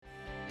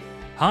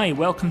Hi,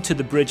 welcome to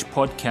the Bridge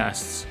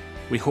Podcasts.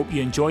 We hope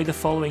you enjoy the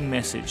following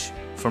message.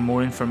 For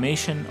more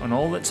information on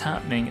all that's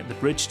happening at the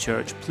Bridge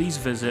Church, please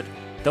visit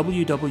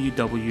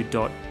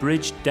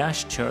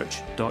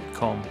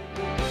www.bridge-church.com.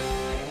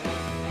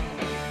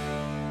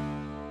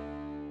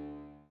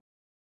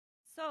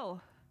 So,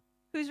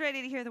 who's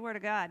ready to hear the Word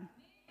of God?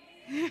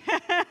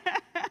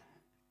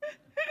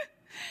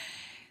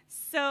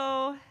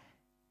 So,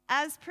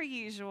 as per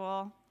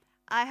usual,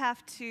 I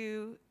have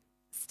to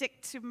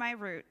stick to my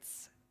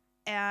roots.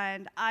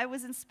 And I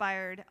was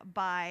inspired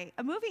by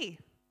a movie.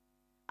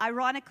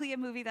 Ironically, a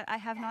movie that I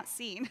have not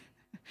seen.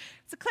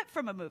 It's a clip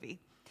from a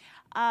movie.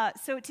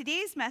 So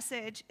today's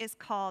message is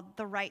called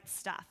The Right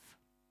Stuff.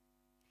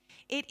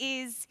 It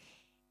is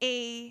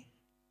the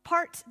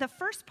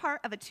first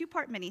part of a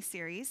two-part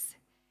miniseries.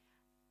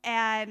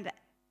 And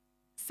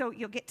so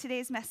you'll get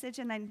today's message,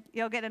 and then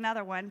you'll get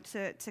another one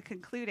to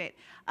conclude it.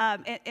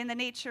 In the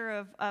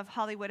nature of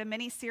Hollywood, a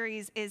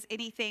miniseries is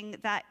anything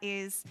that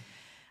is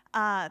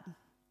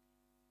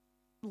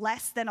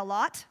less than a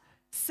lot.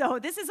 So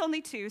this is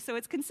only two, so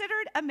it's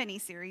considered a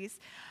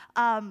mini-series.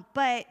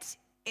 But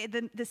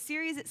the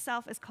series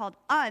itself is called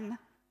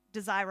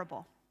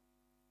Undesirable.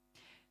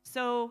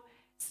 So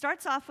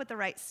starts off with The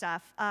Right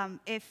Stuff.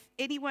 If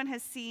anyone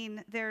has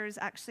seen, there's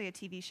actually a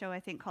TV show,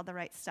 I think, called The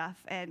Right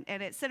Stuff, and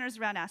it centers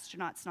around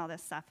astronauts and all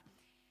this stuff.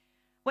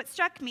 What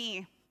struck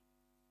me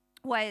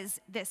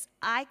was this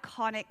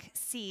iconic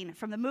scene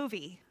from the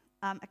movie.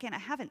 Again, I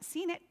haven't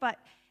seen it, but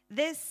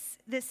this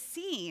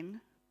scene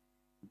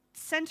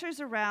centers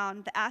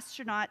around the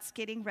astronauts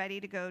getting ready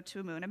to go to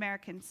a moon.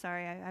 American,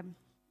 sorry, I'm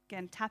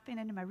again tapping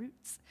into my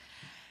roots.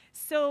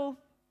 So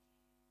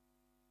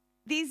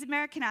these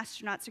American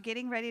astronauts are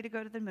getting ready to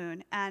go to the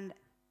moon, and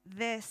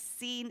this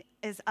scene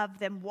is of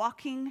them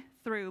walking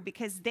through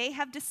because they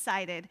have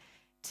decided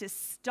to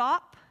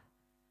stop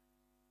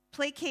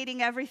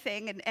placating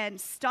everything and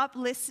stop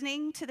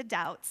listening to the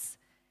doubts,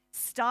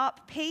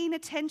 stop paying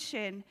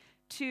attention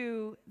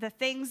to the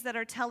things that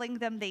are telling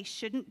them they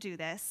shouldn't do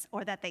this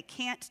or that they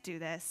can't do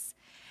this.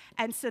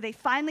 And so they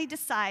finally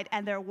decide,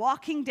 and they're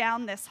walking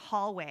down this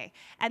hallway.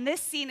 And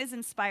this scene has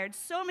inspired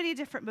so many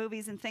different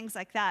movies and things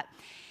like that.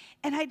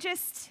 And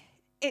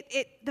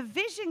the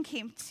vision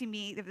came to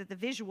me, the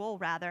visual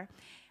rather,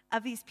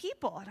 of these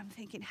people. And I'm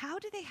thinking, how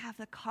do they have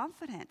the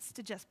confidence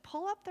to just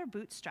pull up their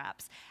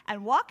bootstraps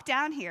and walk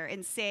down here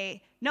and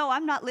say, no,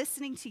 I'm not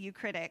listening to you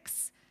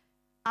critics.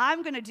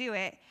 I'm going to do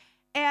it.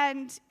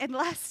 And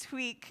last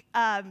week,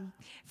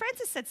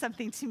 Francis said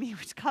something to me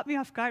which caught me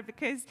off guard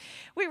because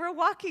we were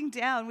walking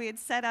down. We had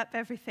set up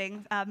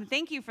everything.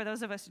 Thank you for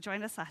those of us who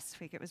joined us last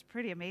week. It was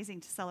pretty amazing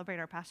to celebrate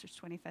our pastor's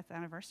 25th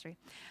anniversary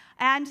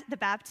and the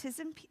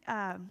baptism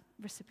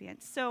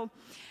recipients. So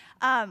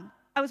I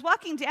was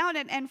walking down,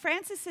 and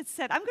Francis had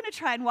said, I'm going to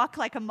try and walk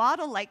like a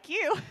model like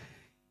you.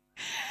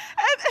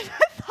 and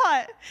I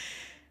thought,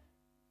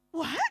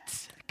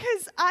 what?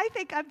 Because I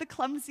think I'm the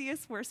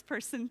clumsiest, worst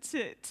person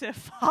to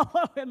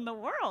follow in the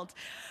world.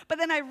 But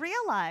then I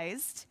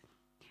realized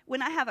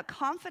when I have a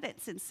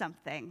confidence in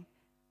something,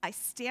 I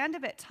stand a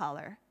bit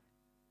taller.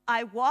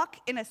 I walk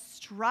in a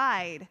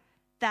stride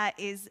that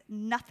is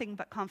nothing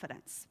but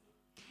confidence.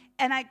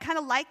 And I kind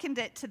of likened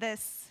it to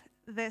this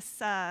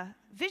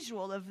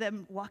visual of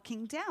them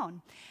walking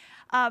down.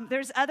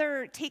 There's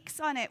other takes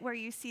on it where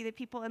you see the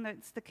people and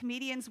the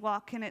comedians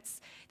walk, and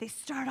they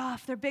start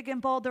off, they're big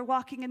and bold, they're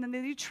walking, and then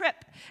they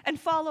trip and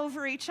fall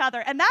over each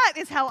other. And that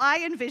is how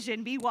I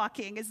envision me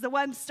walking, is the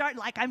one starting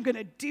like, I'm going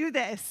to do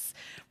this,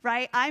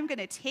 right? I'm going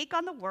to take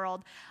on the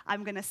world.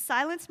 I'm going to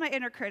silence my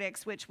inner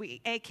critics,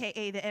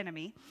 AKA the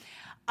enemy,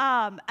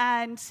 and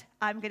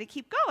I'm going to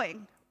keep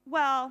going.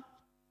 Well,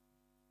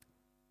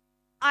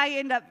 I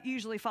end up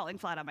usually falling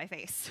flat on my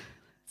face.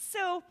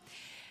 So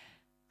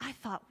I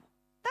thought,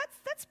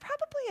 that's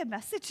probably a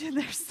message in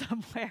there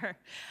somewhere.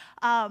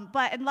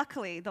 And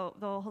luckily, the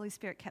Holy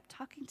Spirit kept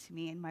talking to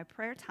me in my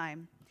prayer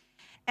time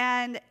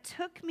and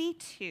took me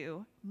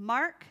to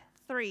Mark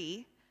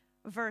 3,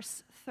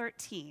 verse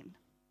 13.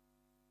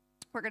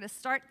 We're going to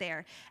start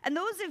there. And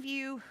those of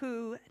you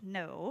who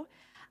know,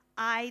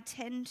 I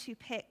tend to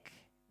pick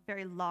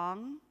very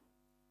long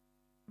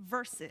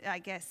verses,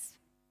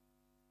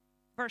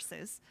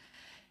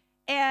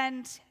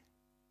 and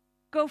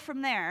go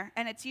from there,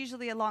 and it's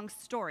usually a long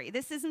story.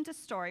 This isn't a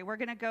story. We're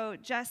going to go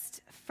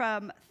just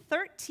from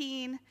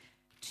 13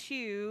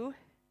 to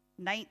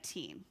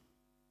 19.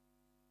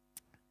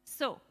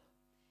 So,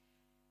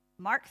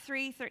 Mark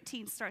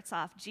 3:13 starts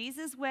off,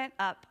 Jesus went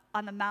up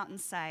on the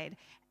mountainside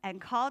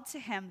and called to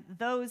him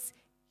those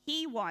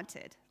he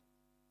wanted,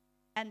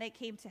 and they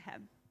came to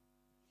him.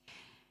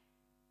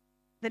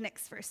 The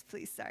next verse,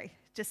 please, sorry,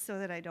 just so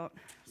that I don't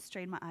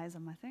strain my eyes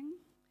on my thing.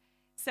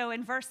 So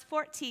in verse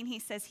 14, he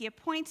says, he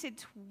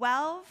appointed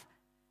 12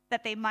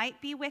 that they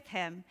might be with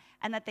him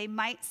and that they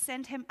might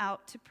send him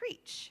out to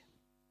preach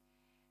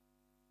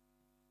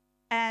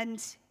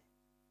and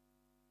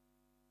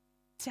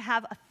to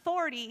have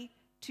authority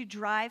to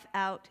drive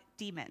out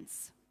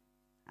demons.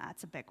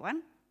 That's a big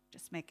one,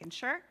 just making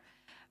sure.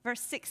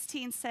 Verse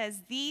 16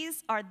 says,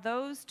 these are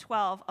those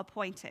 12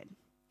 appointed.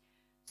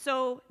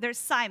 So there's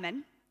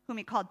Simon, whom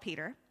he called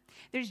Peter.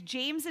 There's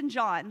James and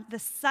John, the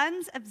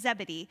sons of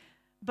Zebedee,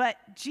 but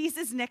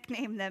Jesus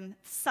nicknamed them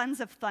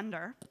sons of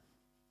thunder.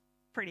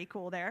 Pretty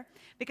cool there.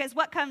 Because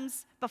what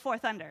comes before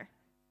thunder?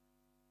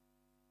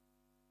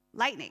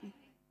 Lightning.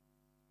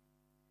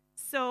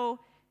 So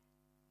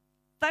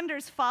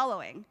thunder's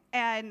following,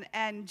 and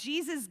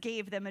Jesus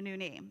gave them a new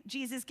name.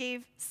 Jesus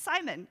gave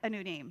Simon a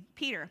new name,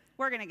 Peter.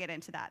 We're going to get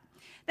into that.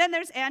 Then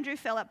there's Andrew,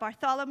 Philip,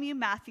 Bartholomew,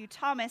 Matthew,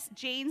 Thomas,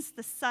 James,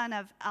 the son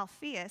of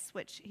Alphaeus,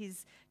 which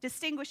he's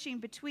distinguishing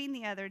between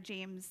the other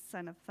James,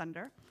 son of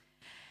thunder,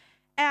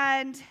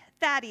 and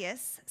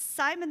Thaddeus,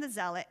 Simon the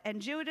Zealot,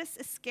 and Judas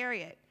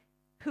Iscariot,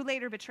 who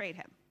later betrayed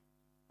him,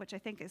 which I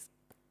think is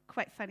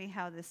quite funny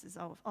how this is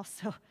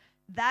also,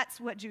 that's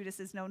what Judas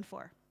is known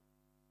for.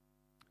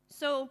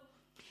 So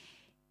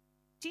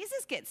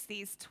Jesus gets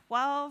these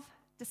 12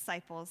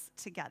 disciples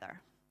together,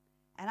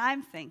 and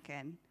I'm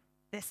thinking,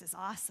 this is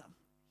awesome.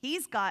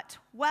 He's got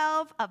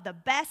 12 of the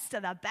best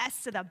of the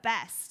best of the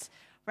best,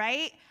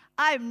 right?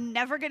 I'm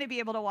never going to be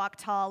able to walk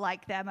tall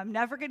like them. I'm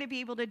never going to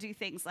be able to do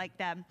things like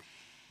them.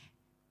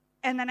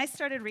 And then I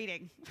started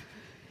reading,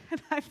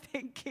 and I'm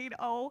thinking,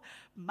 oh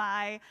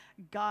my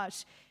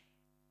gosh,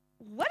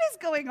 what is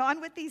going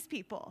on with these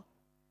people?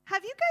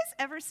 Have you guys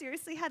ever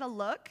seriously had a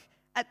look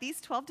at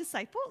these 12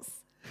 disciples?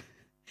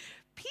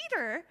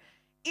 Peter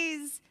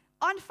is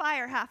on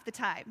fire half the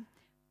time.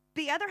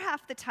 The other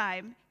half the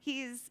time,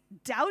 he's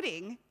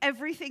doubting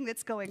everything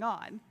that's going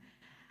on.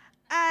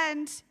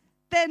 And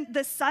then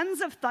the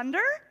sons of thunder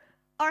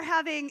are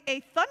having a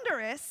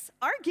thunderous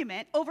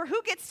argument over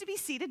who gets to be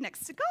seated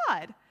next to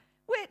God,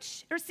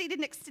 or seated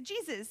next to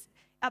Jesus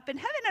up in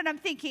heaven. And I'm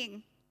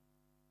thinking,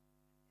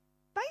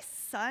 my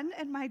son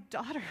and my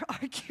daughter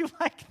argue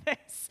like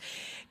this.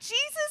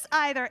 Jesus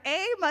either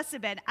A, must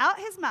have been out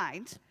his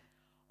mind,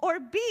 or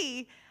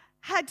B,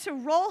 had to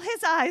roll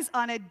his eyes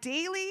on a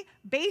daily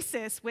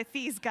basis with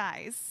these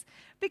guys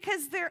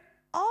because they're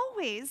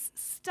always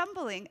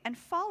stumbling and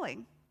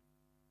falling.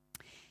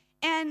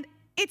 And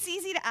it's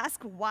easy to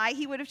ask why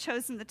he would have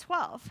chosen the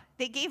 12.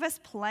 They gave us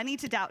plenty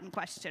to doubt and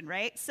question,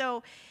 right?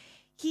 So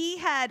he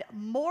had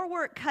more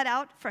work cut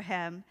out for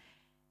him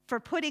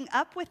for putting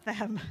up with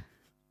them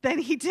than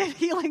he did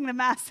healing the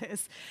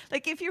masses.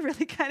 Like, if you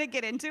really kind of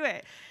get into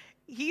it,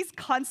 he's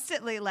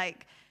constantly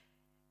like,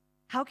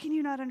 how can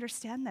you not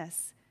understand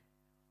this?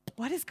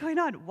 What is going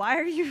on? Why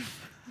are you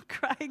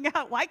crying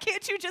out? Why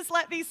can't you just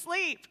let me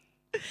sleep?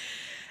 And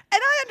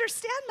I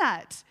understand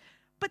that.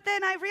 But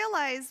then I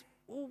realize,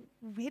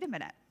 wait a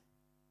minute.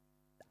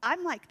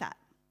 I'm like that.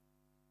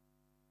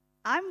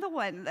 I'm the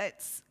one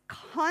that's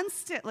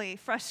constantly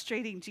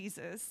frustrating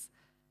Jesus.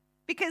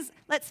 Because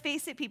let's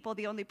face it, people,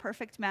 the only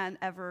perfect man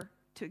ever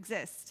to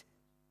exist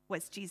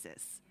was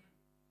Jesus.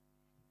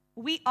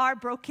 We are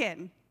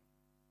broken.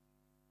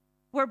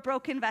 We're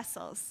broken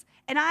vessels.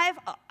 And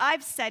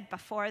I've said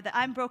before that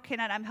I'm broken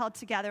and I'm held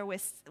together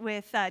with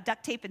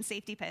duct tape and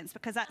safety pins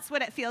because that's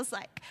what it feels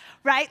like,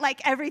 right? Like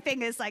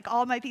everything is like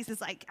all my pieces,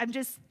 like I'm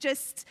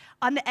just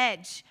on the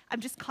edge. I'm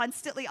just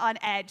constantly on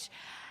edge.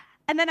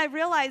 And then I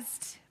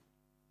realized,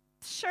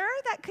 sure,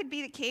 that could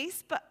be the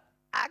case, but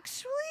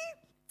actually,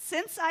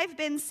 since I've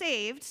been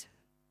saved,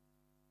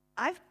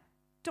 I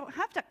don't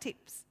have duct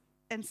tapes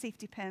and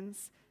safety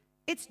pins.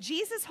 It's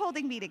Jesus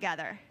holding me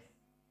together.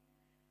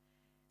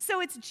 So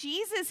it's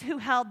Jesus who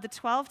held the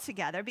 12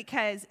 together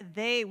because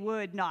they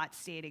would not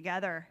stay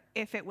together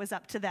if it was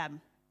up to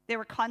them. They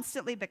were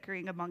constantly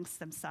bickering amongst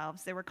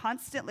themselves. They were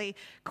constantly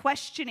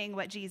questioning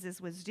what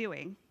Jesus was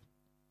doing.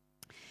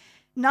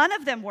 None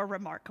of them were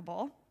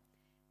remarkable.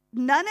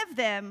 None of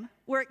them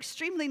were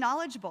extremely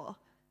knowledgeable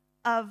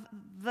of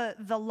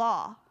the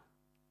law,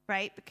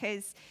 right?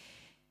 Because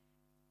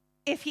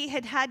if he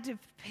had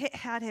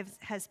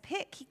his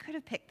pick, he could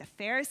have picked the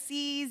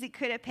Pharisees. He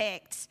could have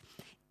picked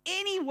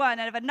anyone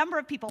out of a number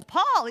of people.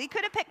 Paul, he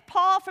could have picked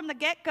Paul from the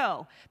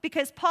get-go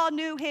because Paul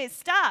knew his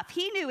stuff.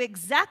 He knew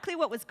exactly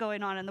what was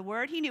going on in the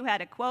Word. He knew how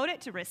to quote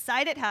it, to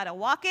recite it, how to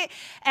walk it,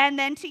 and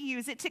then to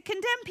use it to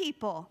condemn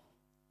people.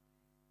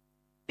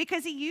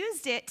 Because he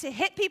used it to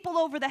hit people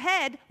over the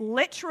head,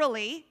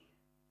 literally,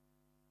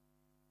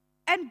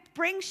 and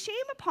bring shame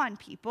upon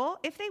people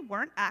if they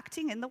weren't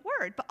acting in the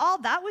Word. But all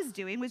that was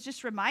doing was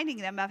just reminding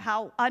them of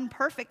how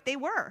unperfect they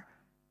were,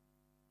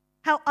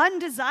 how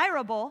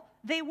undesirable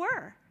they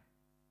were.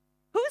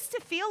 Who's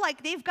to feel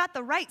like they've got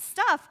the right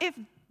stuff if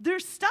their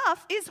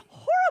stuff is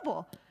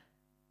horrible?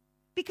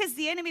 Because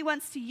the enemy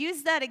wants to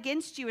use that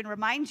against you and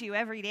remind you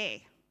every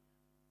day.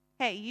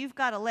 Hey, you've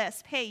got a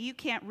lisp. Hey, you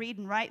can't read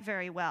and write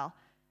very well.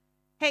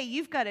 Hey,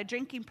 you've got a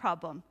drinking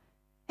problem.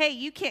 Hey,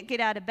 you can't get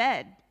out of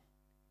bed.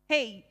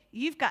 Hey,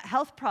 you've got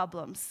health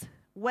problems.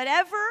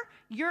 Whatever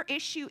your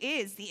issue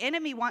is, the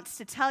enemy wants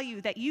to tell you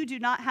that you do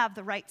not have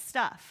the right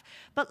stuff.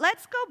 But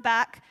let's go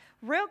back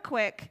real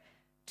quick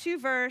to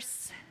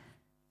verse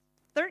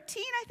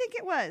 13, I think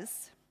it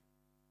was.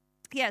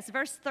 Yes,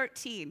 verse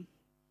 13.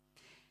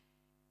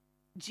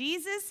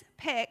 Jesus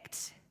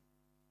picked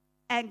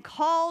and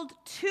called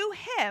to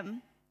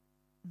him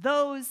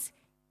those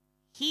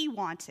he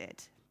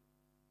wanted.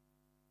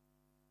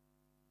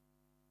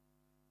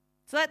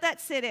 So let that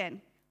sit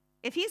in.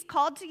 If he's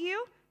called to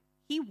you,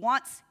 he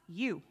wants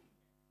you.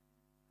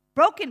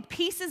 Broken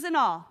pieces and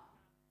all.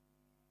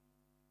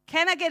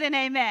 Can I get an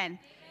amen?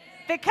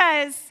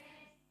 Because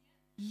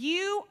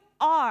you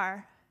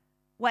are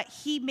what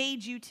he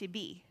made you to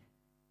be.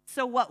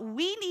 So what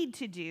we need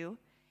to do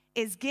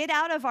is get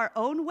out of our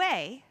own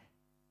way,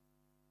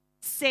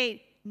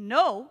 say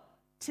no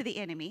to the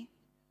enemy,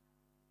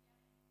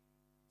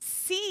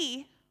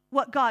 see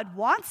what God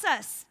wants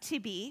us to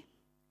be,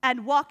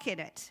 and walk in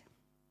it.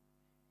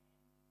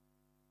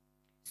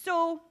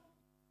 So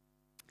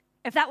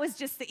if that was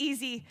just the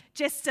easy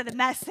gist of the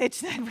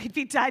message, then we'd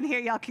be done here.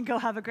 Y'all can go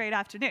have a great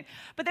afternoon.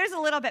 But there's a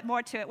little bit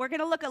more to it. We're going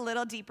to look a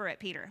little deeper at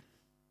Peter.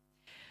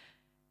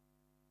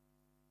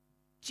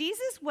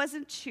 Jesus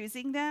wasn't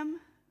choosing them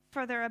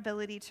for their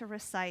ability to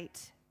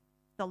recite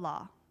the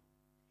law.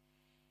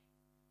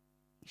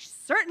 He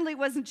certainly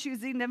wasn't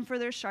choosing them for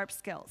their sharp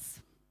skills.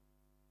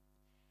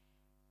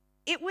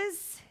 It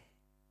was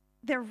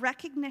their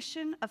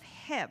recognition of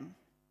him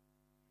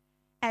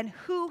and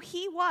who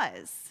he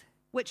was,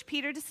 which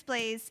Peter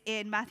displays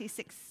in Matthew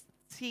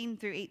 16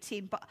 through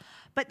 18.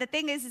 But the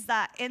thing is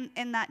that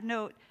in that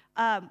note,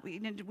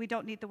 we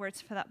don't need the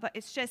words for that, but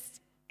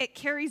it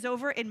carries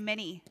over in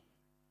many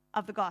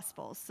of the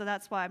Gospels. So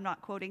that's why I'm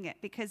not quoting it,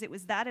 because it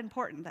was that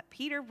important that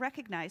Peter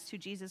recognized who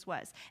Jesus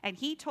was. And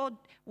he told,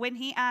 when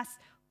he asked,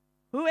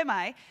 "Who am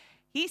I?"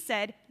 he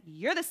said,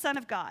 "You're the Son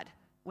of God."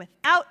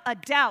 Without a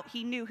doubt,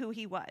 he knew who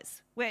he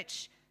was,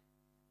 which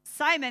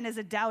Simon is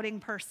a doubting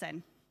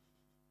person,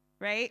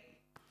 right?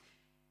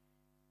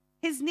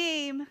 His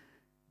name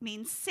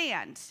means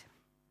sand.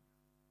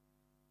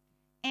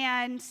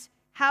 And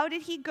how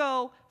did he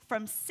go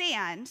from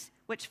sand,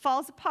 which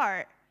falls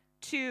apart,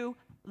 to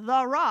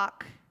the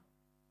rock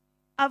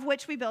of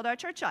which we build our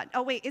church on?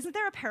 Oh, wait, isn't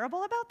there a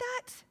parable about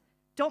that?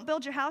 Don't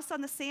build your house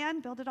on the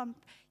sand, build it on...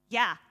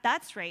 Yeah,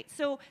 that's right.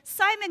 So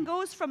Simon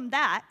goes from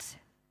that,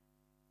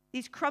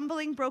 these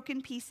crumbling,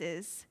 broken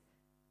pieces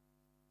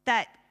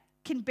that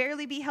can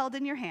barely be held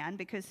in your hand,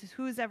 because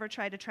who's ever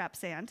tried to trap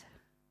sand,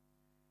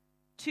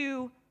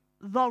 to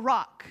the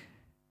rock.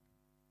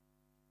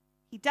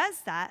 He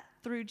does that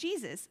through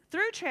Jesus,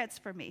 through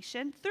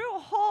transformation, through a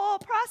whole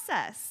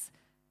process.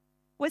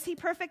 Was he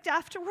perfect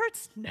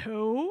afterwards?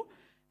 No.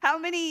 How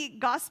many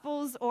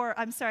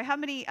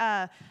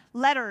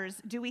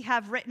letters do we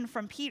have written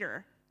from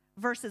Peter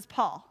versus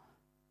Paul?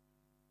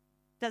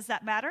 Does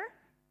that matter?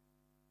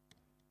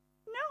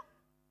 No.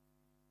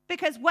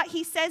 Because what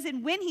he says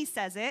and when he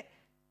says it,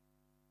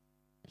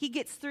 he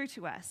gets through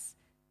to us.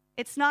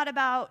 It's not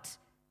about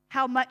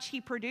how much he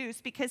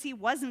produced, because he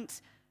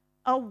wasn't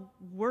a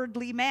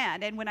wordly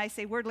man. And when I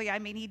say wordly, I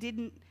mean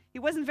he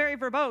wasn't very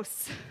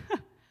verbose.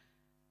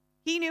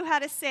 He knew how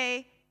to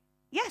say,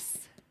 yes,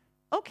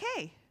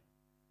 okay.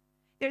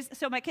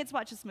 So my kids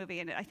watch this movie,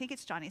 and I think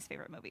it's Johnny's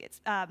favorite movie.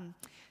 It's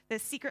The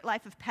Secret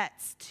Life of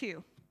Pets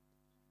 2.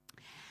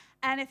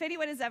 And if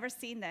anyone has ever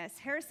seen this,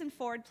 Harrison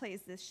Ford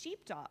plays this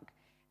sheepdog.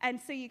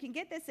 And so you can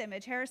get this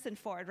image, Harrison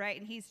Ford, right?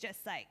 And he's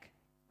just like,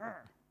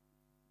 "Rrr."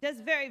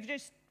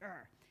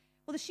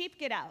 Well, the sheep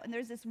get out, and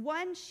there's this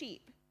one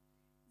sheep.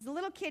 It's a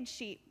little kid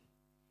sheep,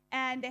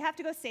 and they have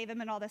to go save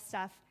him and all this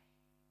stuff.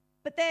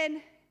 But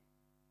then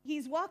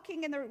he's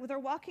walking, and they're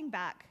walking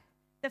back.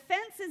 The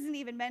fence isn't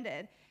even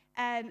mended,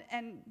 and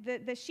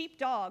the sheep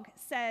dog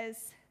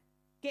says,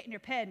 "Get in your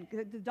pen."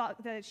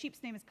 The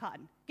sheep's name is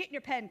Cotton. "Get in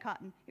your pen,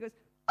 Cotton." He goes,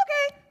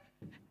 "Okay."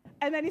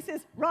 And then he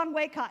says, "Wrong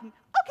way, Cotton."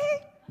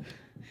 "Okay."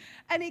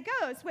 And he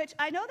goes, which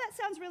I know that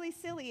sounds really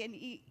silly, and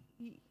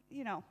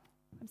you know,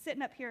 I'm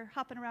sitting up here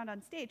hopping around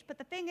on stage, but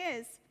the thing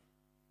is,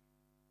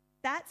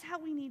 that's how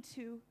we need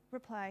to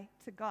reply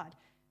to God.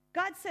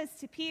 God says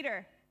to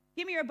Peter,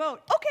 "Give me your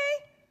boat." "Okay."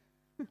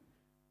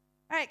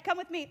 "All right, come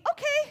with me."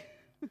 "Okay."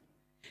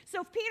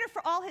 So Peter,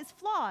 for all his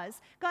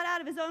flaws, got out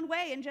of his own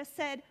way and just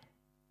said,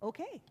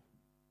 "Okay,"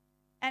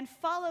 and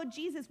followed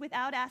Jesus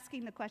without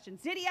asking the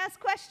questions. Did he ask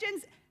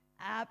questions?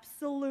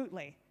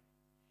 Absolutely.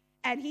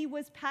 And he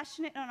was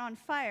passionate and on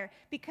fire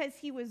because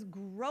he was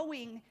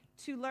growing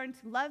to learn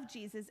to love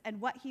Jesus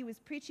and what he was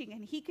preaching,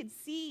 and he could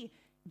see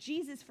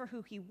Jesus for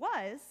who he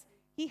was.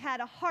 He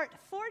had a heart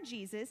for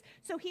Jesus,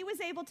 so he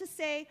was able to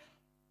say,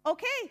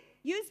 "Okay,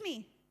 use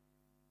me."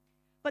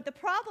 But the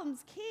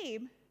problems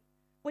came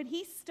when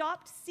he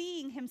stopped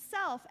seeing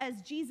himself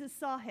as Jesus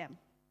saw him.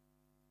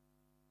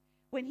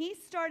 When he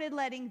started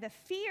letting the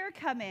fear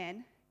come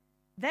in,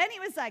 then he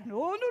was like,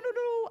 no,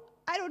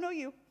 I don't know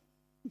you.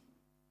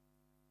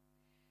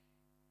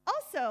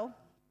 Also,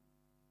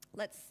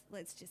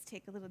 let's just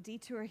take a little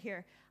detour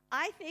here.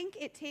 I think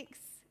it takes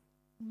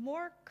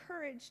more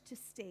courage to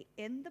stay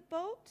in the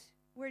boat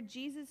where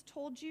Jesus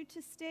told you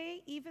to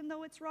stay, even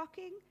though it's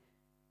rocking,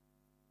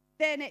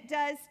 than it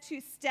does to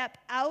step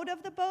out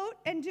of the boat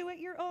and do it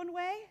your own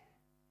way.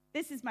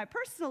 This is my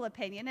personal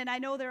opinion, and I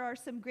know there are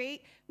some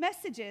great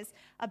messages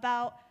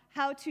about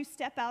how to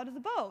step out of the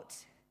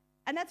boat.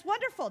 And that's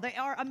wonderful. They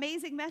are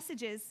amazing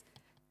messages.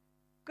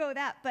 Go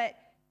that. But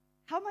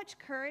how much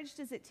courage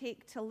does it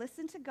take to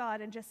listen to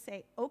God and just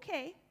say,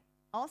 okay,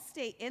 I'll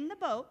stay in the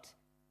boat.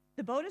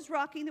 The boat is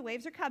rocking. The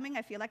waves are coming.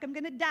 I feel like I'm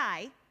going to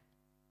die.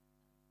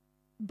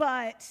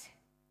 But,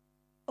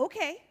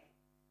 okay.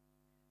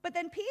 But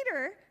then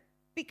Peter,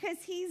 because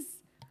he's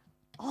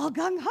all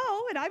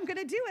gung-ho, and I'm going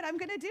to do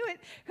it.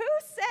 Who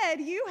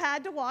said you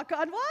had to walk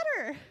on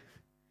water?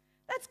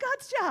 That's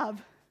God's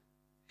job.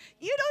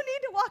 You don't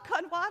need to walk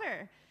on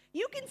water.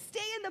 You can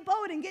stay in the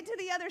boat and get to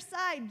the other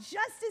side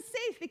just as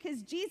safe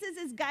because Jesus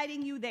is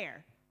guiding you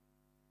there.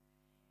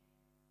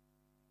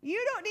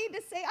 You don't need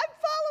to say, I'm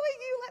following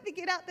you, let me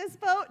get out this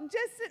boat. And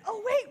just say,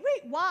 oh,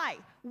 wait, why?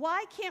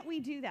 Why can't we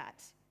do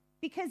that?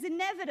 Because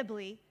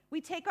inevitably, we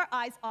take our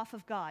eyes off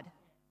of God,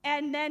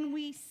 and then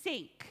we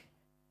sink.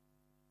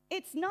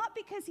 It's not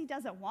because he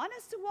doesn't want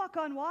us to walk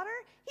on water.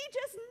 He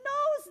just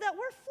knows that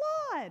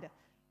we're flawed.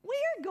 We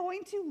are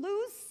going to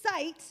lose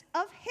sight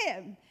of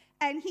him,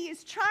 and he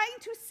is trying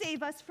to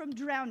save us from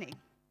drowning.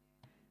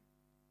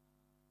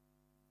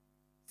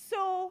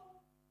 So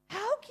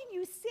how can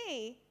you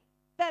say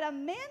that a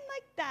man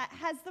like that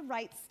has the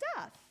right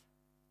stuff?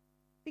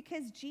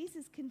 Because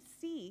Jesus can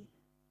see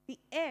the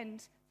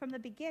end from the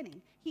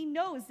beginning. He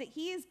knows that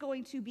he is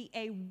going to be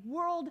a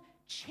world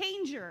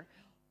changer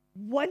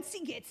once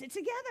he gets it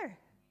together.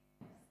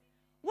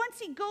 Once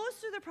he goes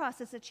through the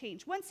process of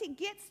change, once he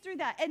gets through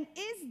that. And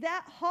is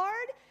that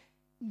hard?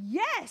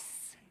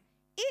 Yes.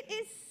 It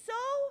is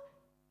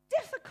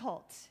so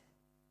difficult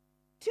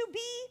to be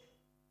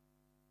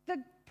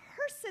the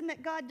person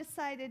that God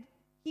decided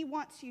he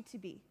wants you to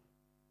be.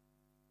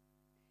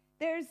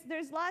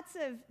 There's lots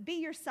of be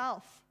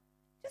yourself.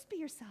 Just be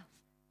yourself.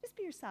 Just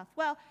be yourself.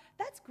 Well,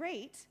 that's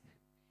great.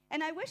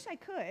 And I wish I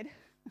could.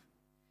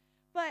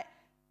 But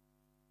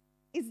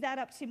is that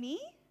up to me,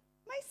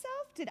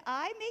 myself? Did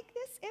I make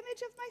this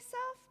image of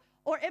myself?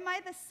 Or am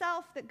I the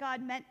self that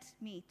God meant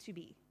me to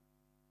be?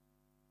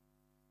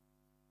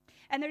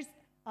 And there's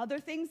other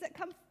things that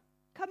come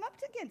up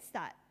against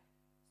that.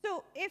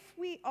 So if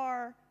we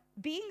are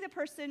being the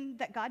person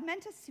that God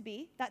meant us to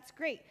be, that's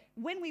great.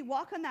 When we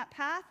walk on that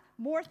path,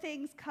 more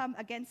things come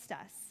against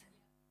us.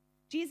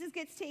 Jesus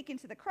gets taken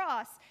to the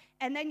cross,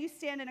 and then you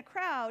stand in a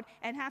crowd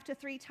and have to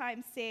 3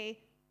 times say,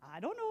 I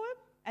don't know him.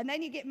 And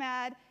then you get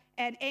mad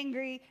and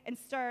angry and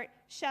start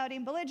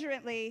shouting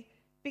belligerently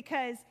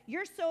because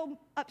you're so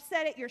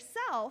upset at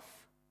yourself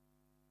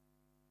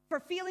for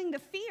feeling the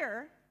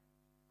fear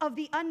of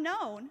the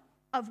unknown,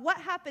 of what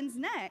happens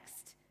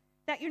next,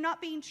 that you're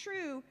not being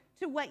true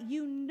to what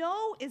you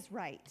know is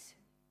right.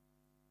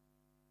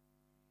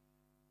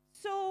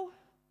 So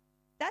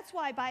that's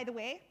why, by the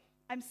way,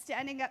 I'm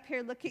standing up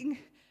here looking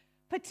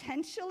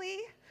potentially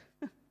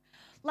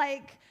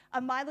like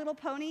a My Little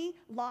Pony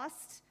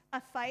lost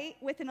a fight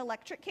with an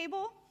electric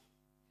cable,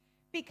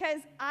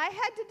 because I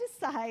had to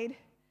decide,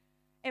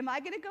 am I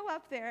going to go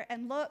up there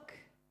and look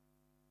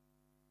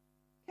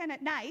kind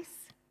of nice,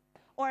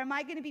 or am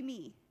I going to be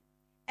me?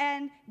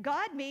 And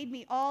God made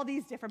me all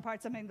these different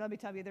parts. I mean, let me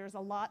tell you, there's a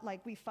lot,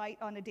 like, we fight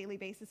on a daily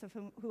basis of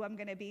who I'm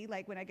going to be.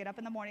 Like, when I get up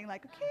in the morning,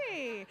 like,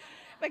 okay, am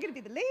I going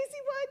to be the lazy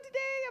one today?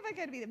 Am I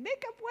going to be the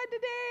makeup one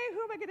today?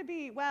 Who am I going to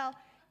be? Well,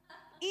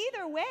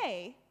 either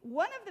way,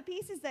 one of the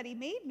pieces that he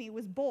made me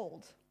was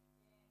bold.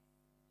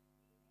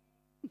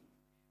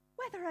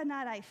 Whether or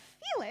not I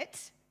feel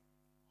it,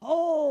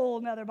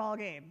 whole nother ball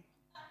game.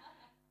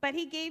 But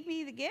he gave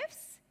me the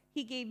gifts.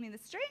 He gave me the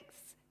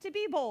strengths to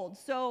be bold.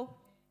 So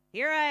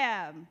here I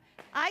am.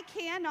 I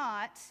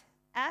cannot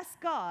ask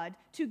God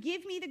to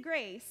give me the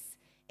grace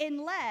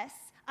unless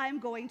I'm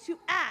going to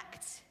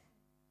act.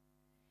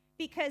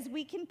 Because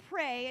we can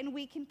pray and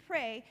we can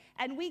pray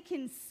and we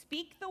can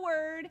speak the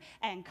word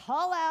and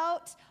call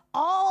out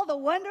all the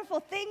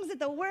wonderful things that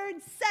the word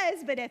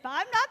says, but if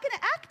I'm not going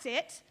to act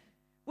it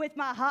with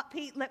my hot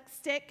pink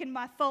lipstick and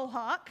my faux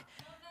hawk,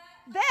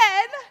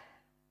 then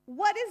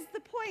what is the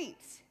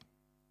point?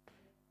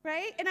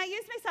 Right? And I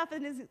use myself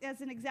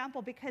as an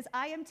example because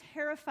I am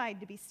terrified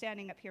to be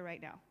standing up here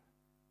right now.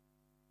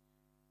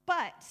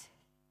 But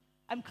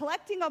I'm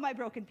collecting all my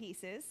broken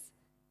pieces,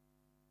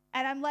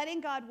 and I'm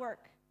letting God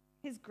work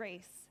his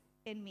grace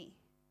in me.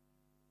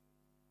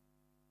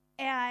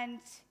 And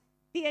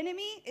the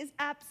enemy is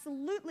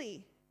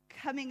absolutely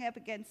coming up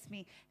against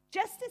me,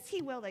 just as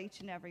he will each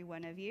and every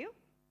one of you.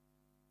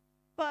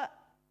 But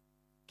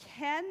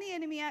can the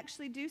enemy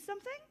actually do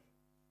something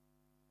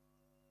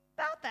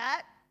about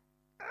that?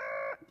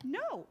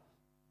 No.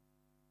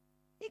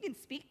 He can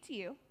speak to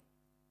you.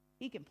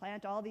 He can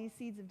plant all these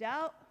seeds of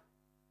doubt.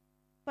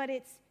 But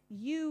it's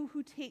you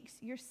who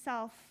takes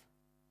yourself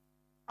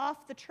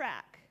off the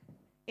track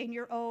in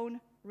your own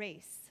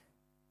race.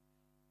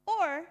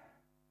 Or,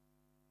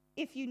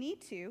 if you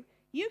need to,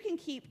 you can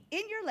keep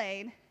in your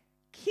lane,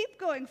 keep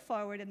going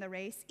forward in the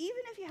race,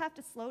 even if you have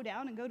to slow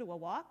down and go to a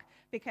walk,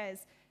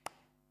 because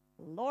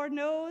Lord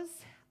knows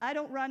I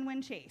don't run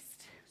when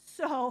chased.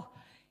 So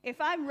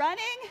if I'm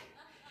running,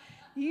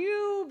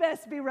 you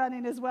best be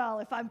running as well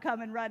if I'm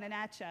coming running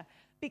at you.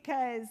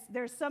 because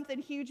there's something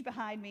huge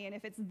behind me, and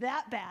if it's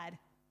that bad.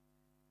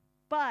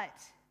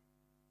 But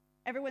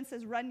everyone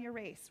says, run your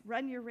race,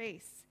 run your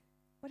race.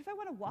 What if I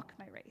want to walk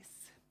my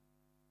race?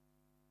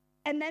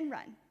 And then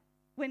run,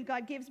 when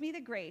God gives me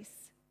the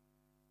grace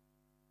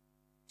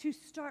to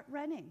start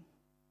running.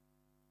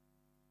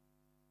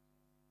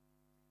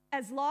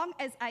 As long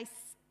as I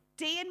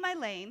stay in my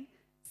lane,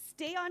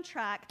 stay on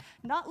track,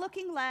 not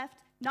looking left,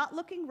 not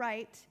looking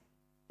right.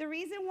 The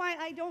reason why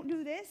I don't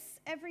do this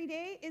every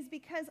day is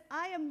because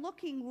I am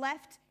looking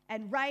left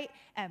and right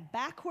and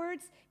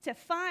backwards to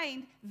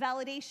find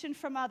validation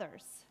from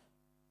others,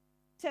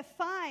 to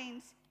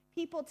find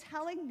people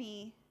telling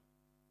me,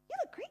 you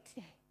look great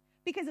today.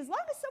 Because as long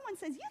as someone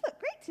says, you look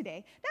great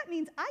today, that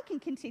means I can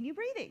continue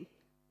breathing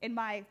in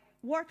my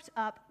warped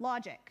up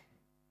logic.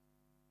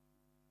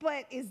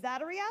 But is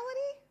that a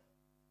reality?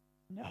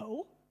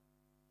 No.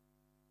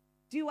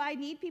 Do I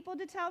need people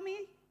to tell me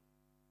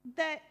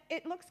that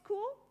it looks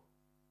cool?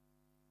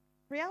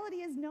 Reality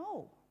is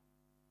no.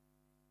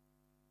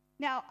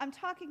 Now, I'm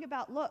talking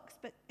about looks,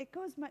 but it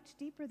goes much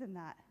deeper than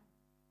that.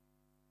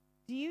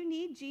 Do you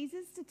need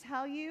Jesus to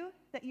tell you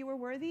that you are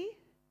worthy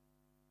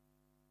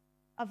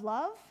of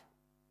love?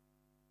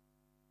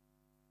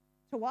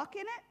 To walk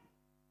in it?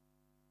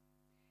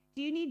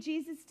 Do you need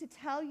Jesus to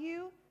tell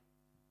you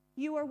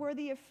you are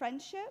worthy of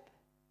friendship?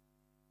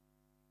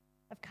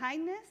 Of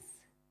kindness?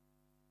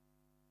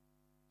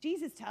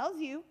 Jesus tells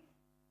you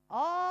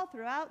all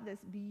throughout this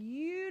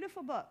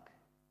beautiful book.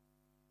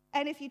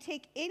 And if you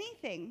take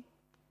anything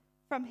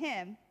from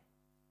him,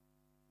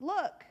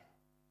 look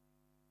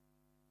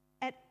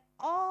at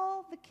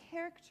all the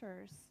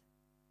characters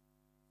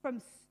from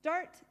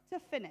start to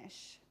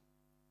finish.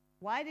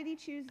 Why did he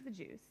choose the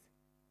Jews?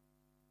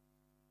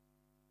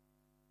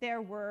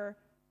 There were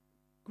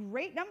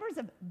great numbers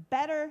of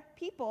better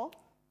people.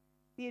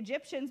 The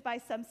Egyptians, by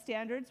some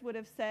standards, would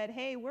have said,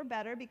 hey, we're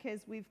better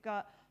because we've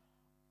got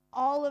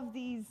all of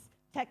these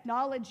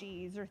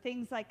technologies or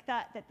things like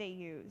that they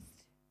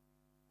used,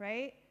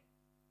 right?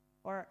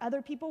 Or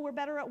other people were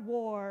better at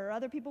war, or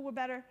other people were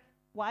better.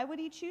 Why would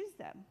he choose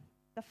them?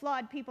 The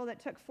flawed people that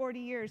took 40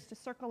 years to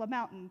circle a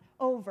mountain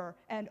over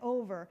and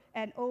over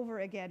and over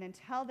again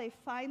until they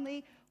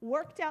finally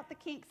worked out the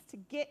kinks to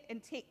get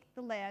and take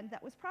the land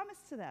that was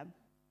promised to them.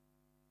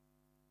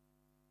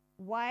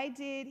 Why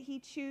did he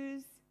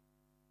choose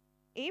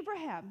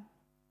Abraham,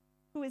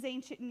 who was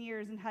ancient in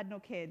years and had no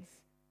kids,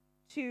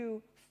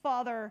 to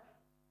father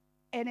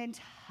an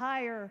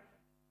entire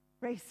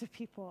race of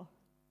people?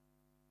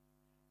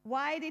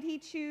 Why did he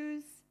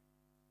choose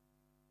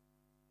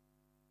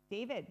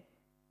David?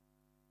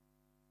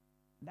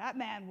 That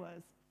man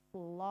was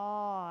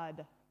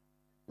flawed.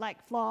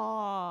 Like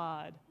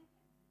flawed.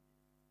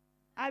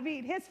 I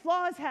mean, his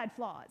flaws had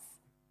flaws.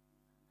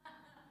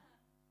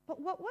 But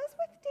what was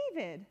with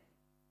David?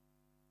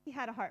 He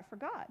had a heart for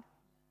God.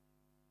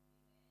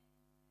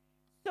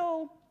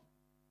 So,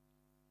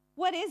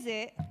 what is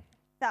it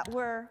that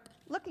we're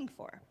looking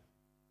for?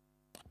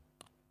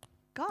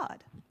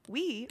 God.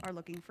 We are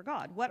looking for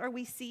God. What are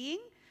we seeing?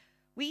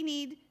 We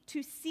need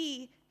to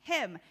see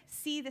him,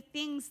 see the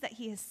things that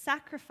he has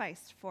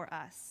sacrificed for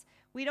us.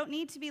 We don't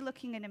need to be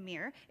looking in a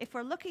mirror. If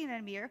we're looking in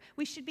a mirror,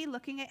 we should be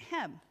looking at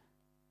him.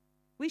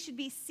 We should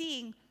be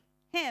seeing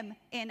him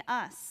in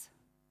us.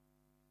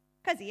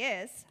 Because he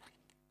is.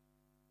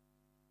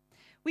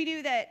 We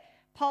knew that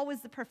Paul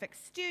was the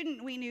perfect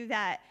student. We knew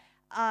that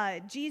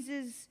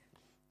Jesus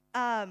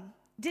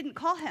didn't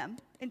call him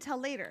until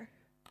later,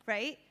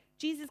 right?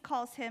 Jesus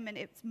calls him, and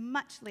it's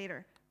much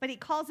later. But he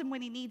calls him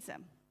when he needs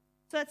him.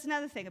 So that's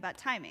another thing about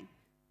timing.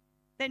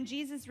 Then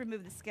Jesus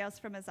removed the scales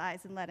from his eyes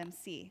and let him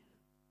see.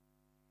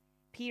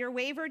 Peter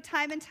wavered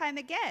time and time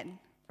again,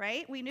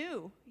 right? We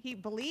knew he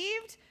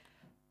believed,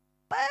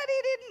 but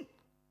he didn't.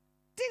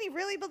 Did he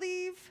really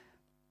believe?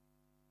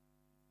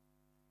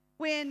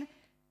 When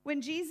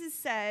Jesus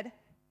said,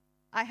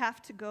 I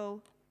have to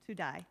go to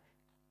die,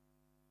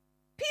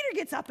 Peter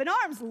gets up in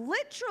arms,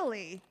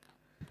 literally.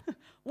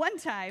 One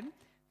time,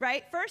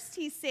 right? First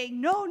he's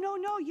saying, no,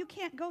 you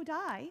can't go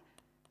die.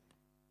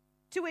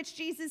 To which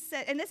Jesus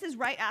said, and this is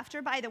right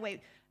after, by the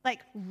way, like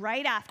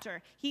right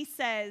after, he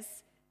says,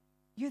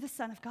 you're the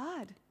Son of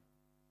God.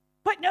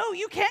 But no,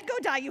 you can't go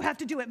die. You have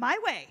to do it my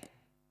way.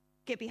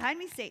 Get behind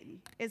me, Satan,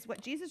 is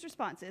what Jesus'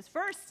 response is.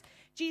 First,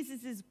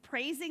 Jesus is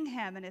praising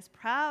him and is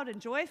proud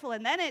and joyful,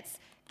 and then it's,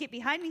 get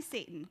behind me,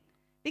 Satan,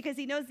 because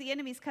he knows the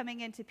enemy's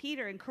coming into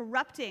Peter and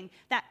corrupting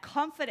that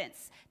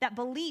confidence, that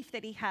belief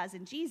that he has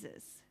in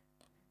Jesus.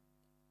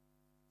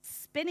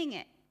 Spinning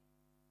it,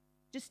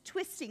 just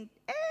twisting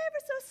ever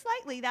so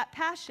slightly that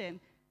passion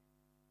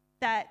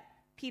that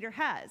Peter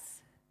has.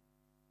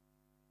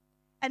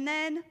 And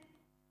then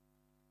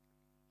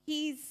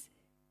he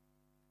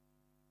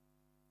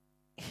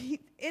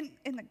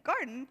in the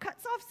garden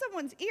cuts off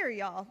someone's ear,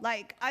 y'all.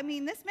 Like, I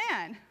mean, this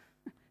man,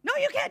 no,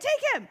 you can't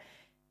take him.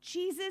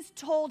 Jesus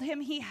told him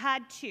he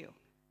had to.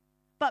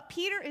 But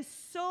Peter is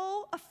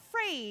so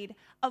afraid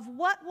of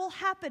what will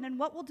happen and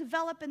what will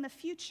develop in the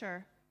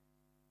future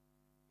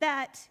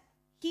that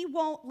He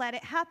won't let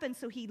it happen,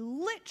 so he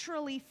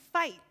literally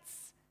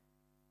fights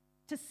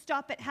to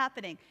stop it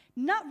happening,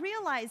 not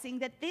realizing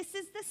that this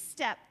is the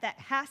step that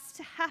has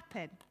to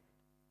happen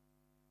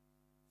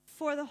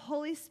for the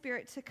Holy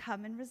Spirit to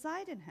come and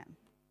reside in him.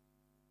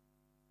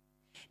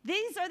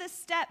 These are the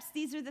steps,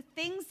 these are the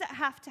things that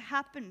have to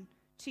happen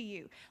to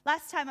you.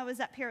 Last time I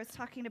was up here, I was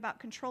talking about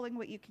controlling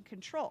what you can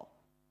control.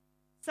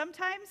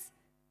 Sometimes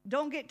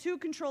don't get too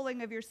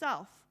controlling of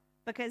yourself,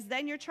 because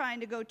then you're trying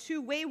to go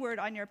too wayward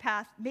on your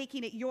path,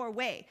 making it your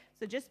way.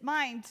 So just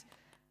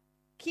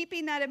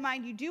keeping that in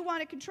mind, you do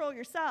want to control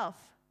yourself,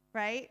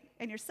 right?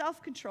 And your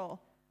self-control,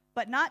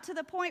 but not to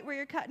the point where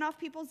you're cutting off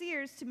people's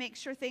ears to make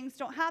sure things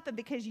don't happen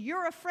because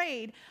you're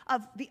afraid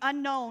of the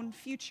unknown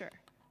future.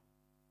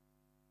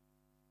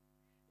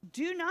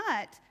 Do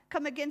not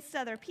come against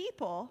other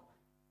people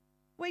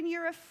when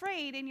you're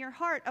afraid in your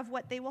heart of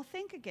what they will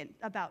think again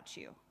about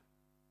you.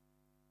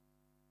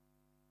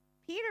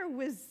 Peter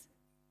was,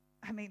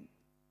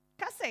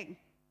 cussing.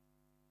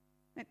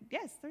 And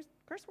yes, there's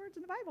curse words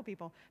in the Bible,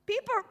 people.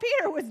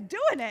 Peter was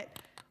doing it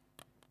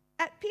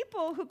at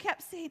people who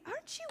kept saying,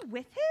 "Aren't you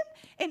with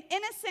him?" An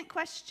innocent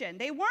question.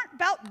 They weren't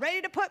about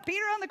ready to put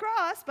Peter on the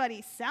cross, but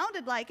he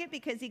sounded like it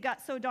because he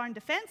got so darn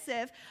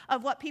defensive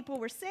of what people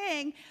were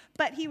saying,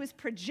 but he was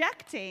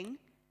projecting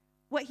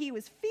what he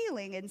was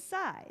feeling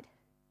inside.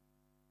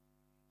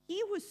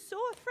 He was so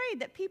afraid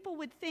that people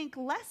would think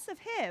less of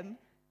him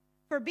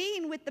for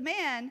being with the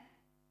man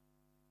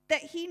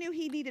that he knew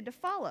he needed to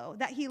follow,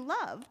 that he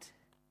loved,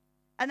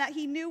 and that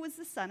he knew was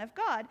the Son of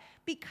God.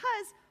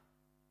 Because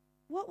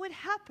what would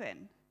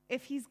happen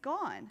if he's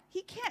gone?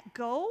 He can't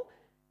go.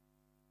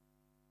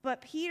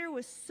 But Peter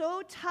was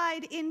so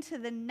tied into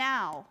the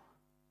now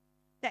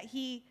that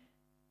he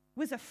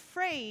was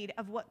afraid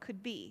of what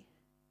could be,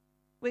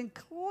 when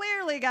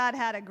clearly God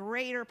had a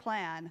greater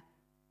plan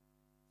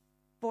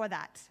for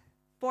that,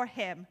 for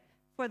him,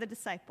 for the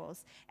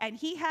disciples. And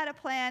he had a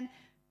plan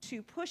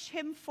to push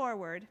him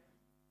forward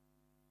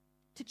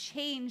to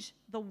change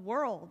the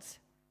world.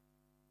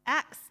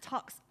 Acts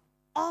talks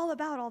all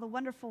about all the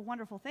wonderful,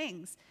 wonderful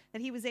things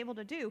that he was able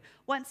to do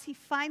once he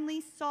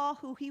finally saw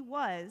who he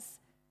was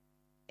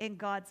in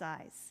God's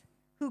eyes,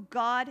 who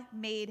God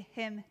made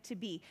him to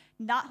be,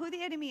 not who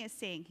the enemy is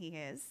saying he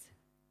is.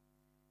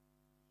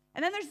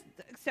 And then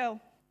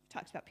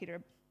talks about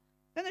Peter.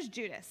 Then there's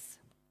Judas.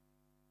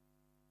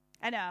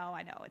 I know,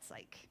 it's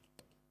like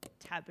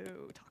taboo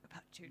to talk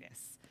about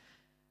Judas,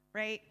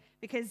 right?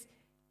 Because,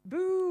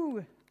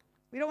 boo,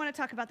 we don't want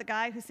to talk about the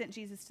guy who sent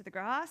Jesus to the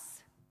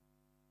cross.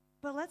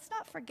 But let's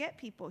not forget,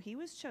 people, he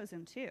was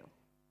chosen too.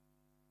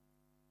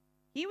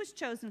 He was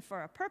chosen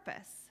for a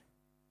purpose.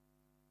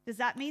 Does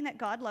that mean that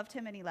God loved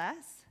him any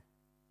less?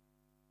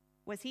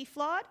 Was he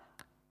flawed?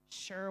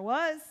 Sure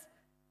was.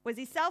 Was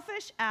he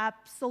selfish?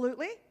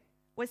 Absolutely.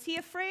 Was he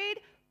afraid?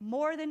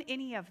 More than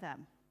any of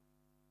them.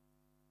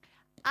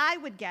 I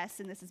would guess,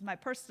 and this is my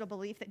personal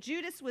belief, that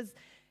Judas was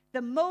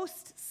the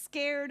most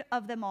scared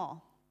of them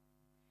all.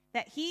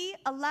 That he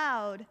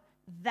allowed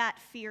that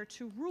fear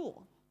to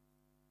rule.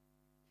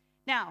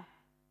 Now,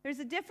 there's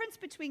a difference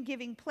between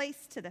giving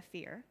place to the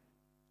fear,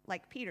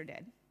 like Peter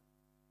did,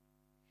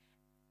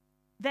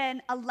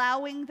 than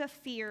allowing the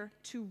fear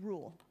to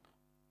rule.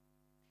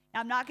 Now,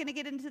 I'm not going to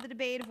get into the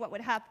debate of what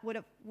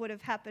would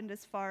have happened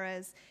as far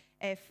as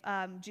if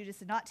Judas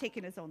had not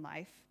taken his own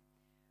life.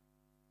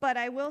 But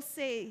I will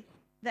say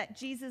that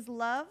Jesus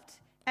loved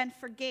and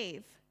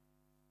forgave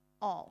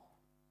all.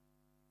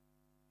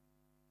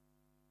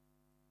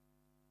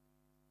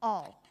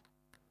 All.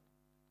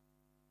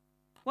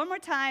 One more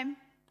time,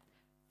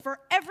 for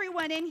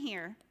everyone in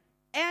here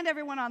and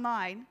everyone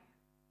online,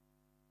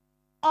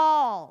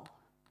 all.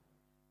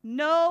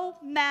 No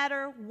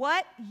matter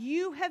what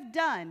you have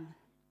done,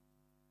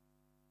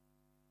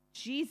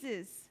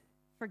 Jesus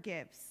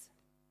forgives.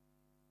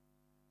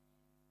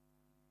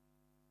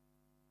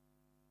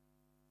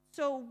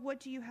 So what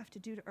do you have to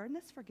do to earn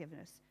this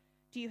forgiveness?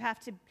 Do you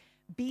have to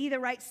be the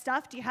right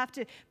stuff? Do you have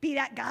to be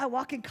that guy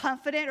walking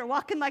confident or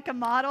walking like a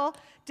model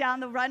down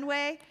the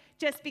runway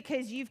just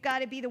because you've got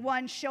to be the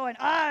one showing,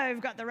 I've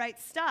got the right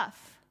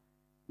stuff?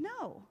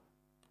 No.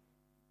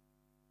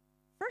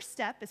 First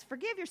step is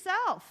forgive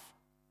yourself.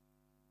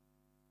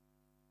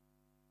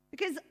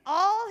 Because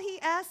all he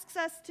asks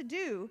us to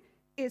do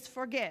is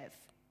forgive.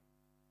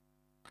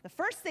 The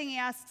first thing he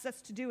asks us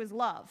to do is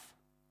love,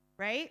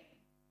 right?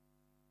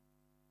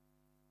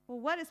 Well,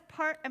 what is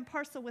part and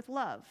parcel with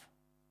love?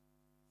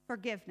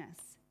 Forgiveness.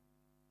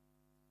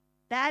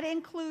 That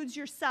includes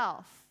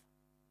yourself.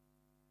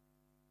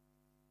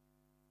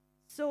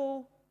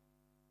 So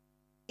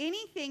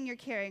anything you're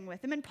carrying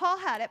with him, and Paul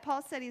had it.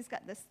 Paul said he's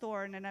got this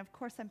thorn, and of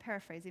course I'm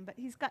paraphrasing, but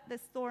he's got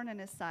this thorn in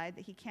his side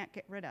that he can't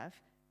get rid of.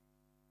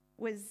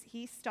 Was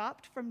he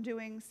stopped from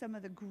doing some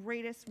of the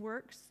greatest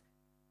works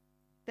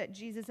that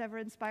Jesus ever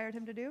inspired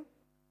him to do?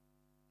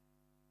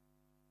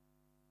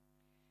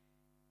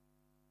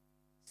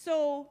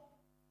 So,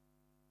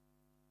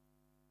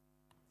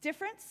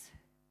 difference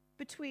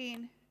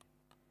between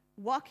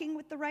walking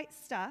with the right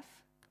stuff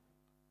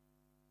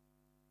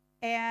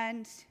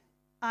and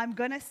I'm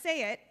going to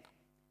say it,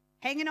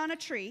 hanging on a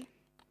tree.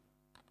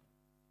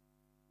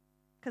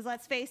 Because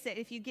let's face it,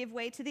 if you give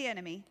way to the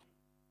enemy,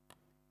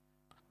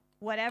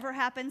 whatever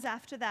happens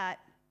after that,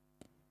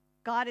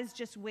 God is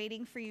just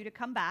waiting for you to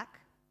come back,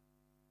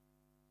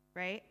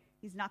 right?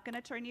 He's not going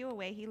to turn you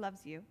away. He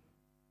loves you.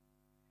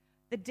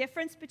 The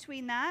difference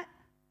between that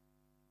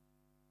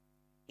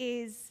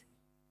is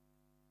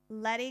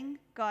letting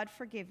God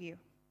forgive you,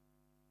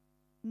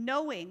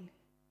 knowing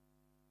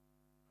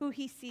who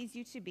he sees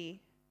you to be,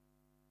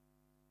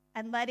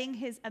 and letting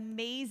his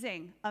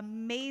amazing,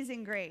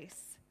 amazing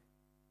grace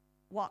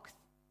walk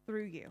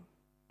through you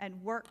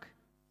and work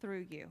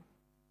through you.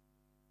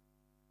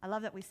 I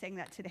love that we sang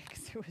that today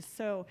because it was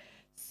so,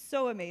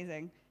 so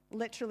amazing.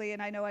 Literally,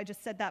 and I know I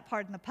just said that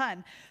part in the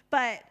pun,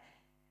 but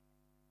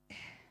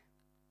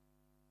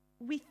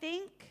we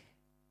think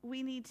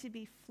we need to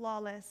be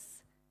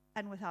flawless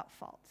and without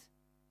fault.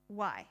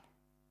 Why?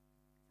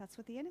 That's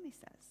what the enemy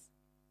says.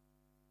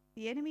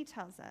 The enemy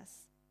tells us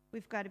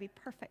we've got to be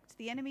perfect.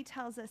 The enemy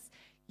tells us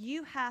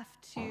you have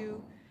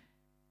to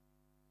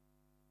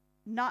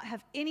not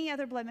have any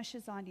other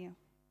blemishes on you.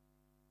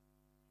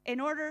 In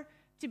order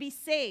to be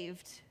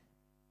saved,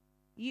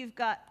 you've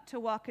got to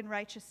walk in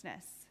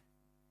righteousness.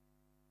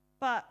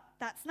 But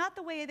that's not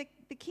the way of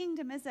the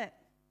kingdom, is it?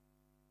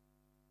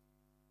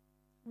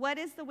 What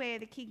is the way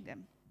of the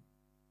kingdom?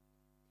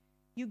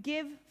 You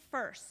give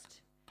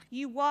first.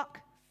 You walk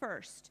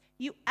first.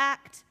 You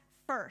act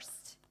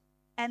first.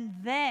 And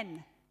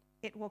then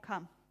it will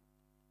come.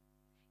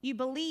 You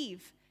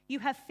believe, you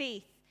have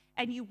faith,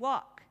 and you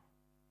walk.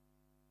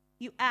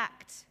 You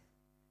act.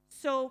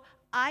 So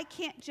I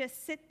can't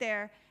just sit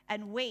there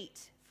and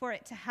wait for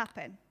it to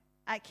happen.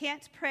 I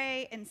can't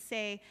pray and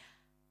say,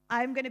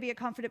 I'm going to be a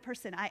confident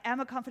person. I am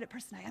a confident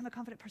person. I am a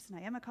confident person.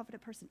 I am a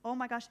confident person. Oh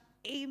my gosh,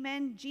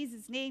 amen.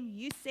 Jesus' name,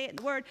 you say it in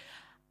the word.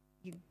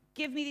 You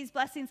give me these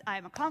blessings. I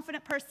am a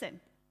confident person.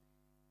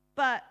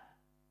 But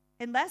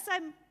unless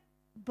I'm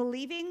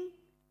believing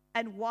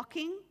and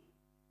walking,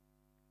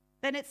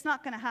 then it's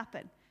not going to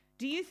happen.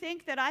 Do you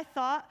think that I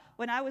thought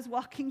when I was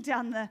walking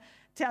down the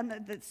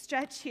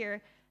stretch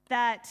here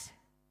that,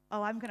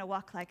 oh, I'm going to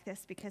walk like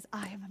this because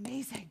I am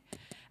amazing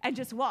and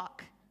just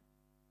walk?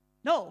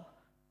 No.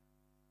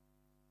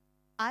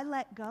 I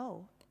let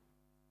go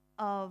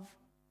of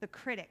the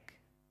critic.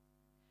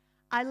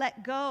 I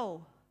let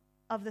go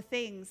of the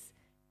things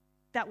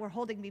that were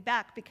holding me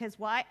back because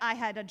why? I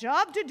had a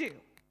job to do.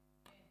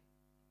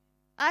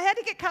 I had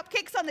to get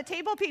cupcakes on the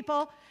table,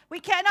 people.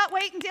 We cannot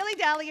wait and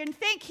dilly-dally and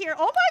think here,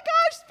 oh my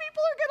gosh,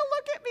 people are going to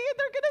look at me and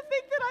they're going to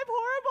think that I'm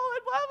horrible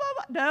and blah, blah,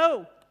 blah.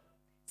 No.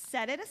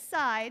 Set it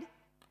aside.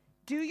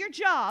 Do your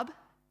job.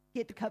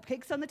 Get the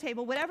cupcakes on the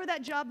table, whatever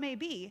that job may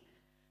be.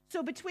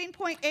 So between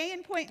point A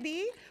and point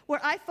B, where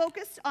I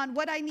focused on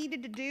what I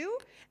needed to do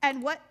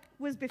and what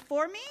was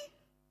before me,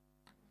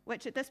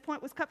 which at this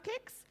point was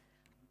cupcakes,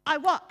 I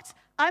walked,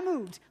 I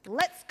moved,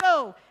 let's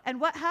go.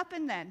 And what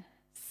happened then?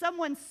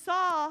 Someone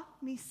saw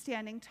me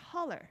standing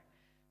taller.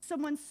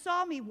 Someone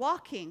saw me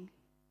walking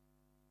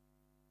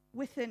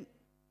with an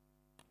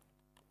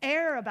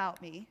air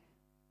about me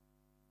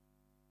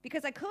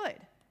because I could.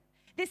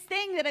 This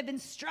thing that I've been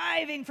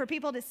striving for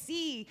people to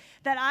see,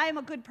 that I am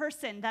a good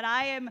person, that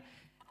I am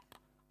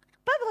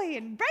bubbly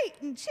and bright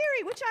and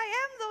cheery, which I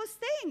am those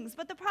things.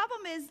 But the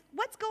problem is,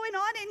 what's going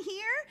on in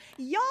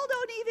here? Y'all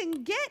don't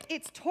even get.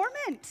 It's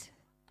torment.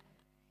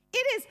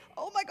 It is,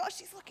 oh my gosh,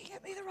 she's looking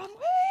at me the wrong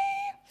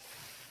way.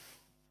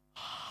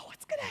 Oh,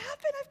 what's going to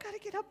happen? I've got to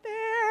get up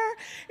there.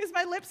 Is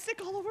my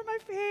lipstick all over my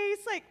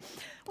face? Like,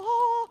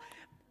 oh,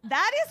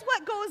 that is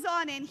what goes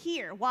on in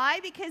here. Why?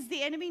 Because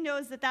the enemy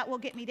knows that that will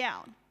get me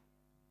down.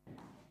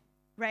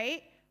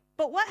 Right?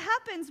 But what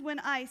happens when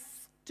I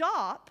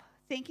stop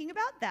thinking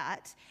about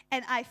that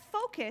and I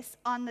focus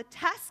on the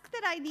task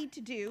that I need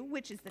to do,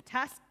 which is the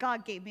task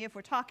God gave me, if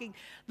we're talking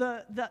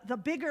the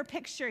bigger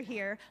picture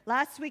here.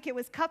 Last week it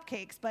was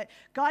cupcakes, but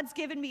God's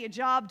given me a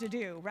job to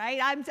do, right?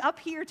 I'm up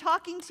here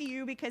talking to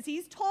you because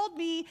he's told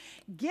me,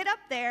 get up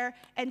there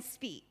and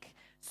speak.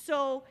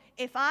 So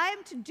if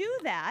I'm to do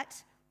that,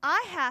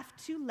 I have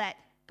to let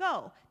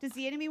go. Does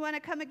the enemy want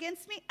to come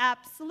against me?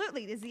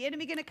 Absolutely. Is the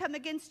enemy going to come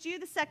against you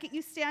the second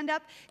you stand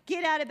up,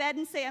 get out of bed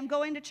and say, I'm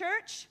going to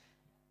church?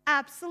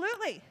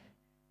 Absolutely.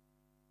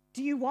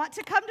 Do you want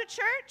to come to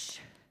church?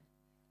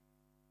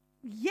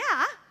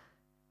 Yeah.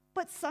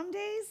 But some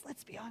days,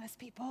 let's be honest,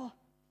 people,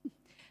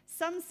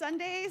 some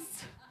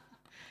Sundays,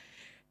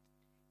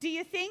 do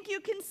you think you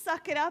can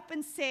suck it up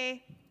and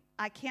say,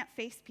 I can't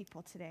face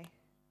people today.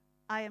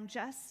 I am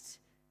just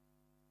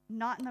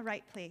not in the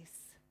right place.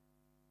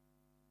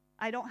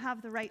 I don't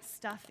have the right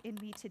stuff in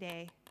me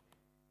today.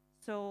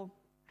 So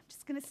I'm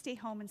just going to stay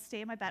home and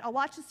stay in my bed. I'll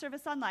watch the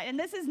service online. And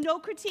this is no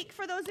critique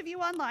for those of you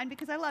online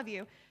because I love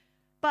you.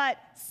 But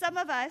some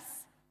of us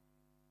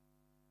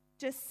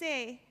just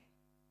say,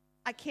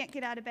 I can't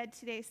get out of bed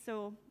today,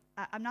 so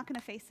I'm not going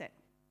to face it.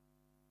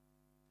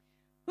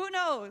 Who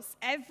knows?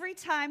 Every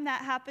time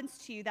that happens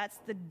to you, that's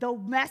the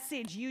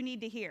message you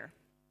need to hear.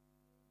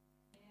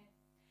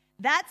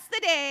 That's the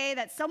day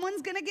that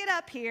someone's going to get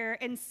up here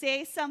and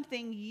say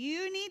something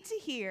you need to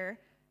hear.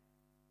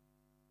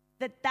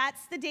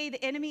 That's the day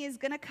the enemy is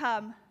going to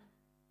come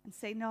and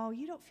say, no,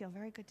 you don't feel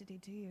very good today,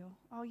 do you?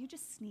 Oh, you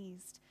just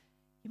sneezed.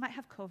 You might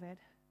have COVID.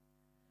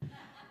 You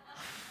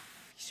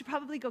should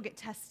probably go get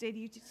tested.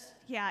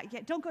 Yeah,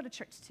 don't go to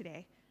church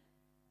today.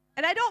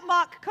 And I don't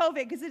mock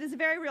COVID because it is a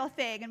very real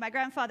thing, and my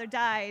grandfather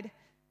died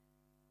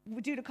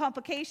due to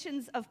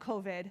complications of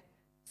COVID.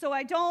 So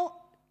I don't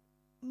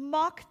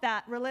mock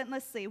that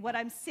relentlessly. What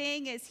I'm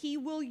saying is he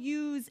will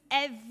use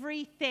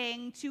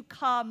everything to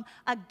come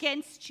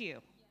against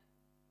you.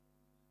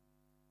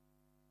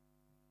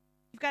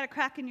 You've got a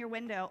crack in your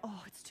window.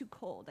 Oh, it's too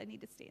cold. I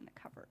need to stay in the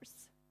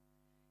covers.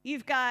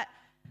 You've got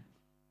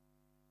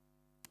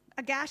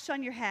a gash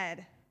on your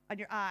head, on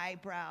your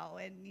eyebrow,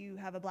 and you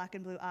have a black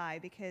and blue eye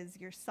because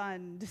your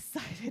son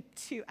decided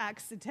to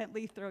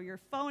accidentally throw your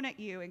phone at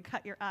you and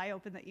cut your eye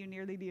open that you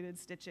nearly needed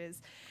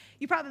stitches.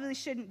 You probably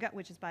shouldn't go,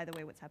 which is, by the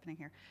way, what's happening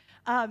here.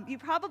 You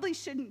probably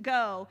shouldn't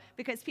go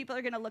because people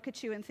are going to look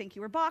at you and think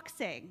you were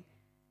boxing.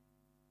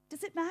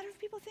 Does it matter if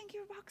people think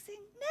you're boxing?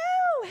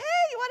 No!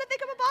 Hey, you want to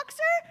think I'm a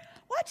boxer?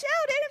 Watch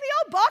out, enemy,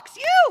 I'll box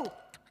you!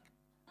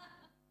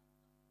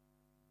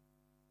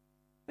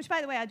 Which,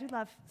 by the way, I do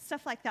love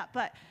stuff like that,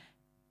 but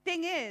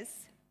thing is,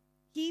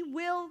 he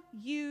will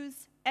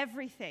use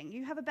everything.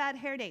 You have a bad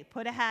hair day,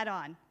 put a hat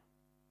on.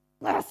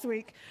 Last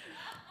week.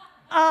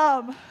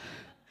 Right?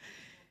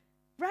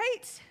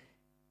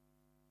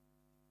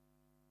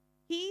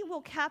 He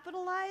will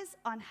capitalize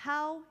on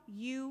how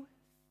you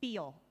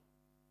feel.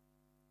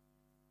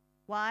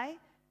 Why?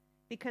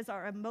 Because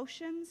our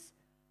emotions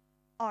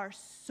are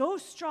so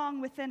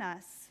strong within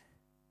us.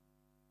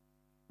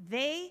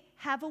 They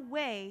have a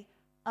way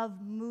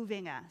of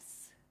moving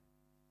us.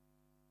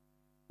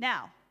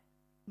 Now,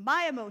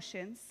 my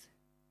emotions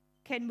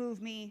can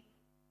move me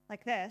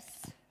like this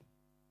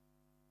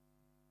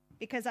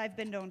because I've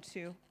been known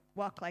to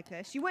walk like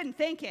this. You wouldn't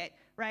think it,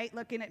 right?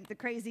 Looking at the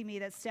crazy me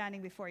that's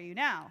standing before you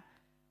now.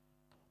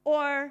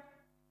 Or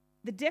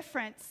the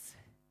difference,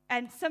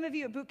 and some of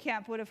you at boot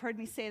camp would have heard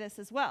me say this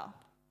as well.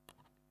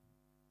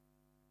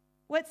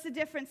 What's the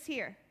difference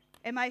here?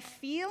 Am I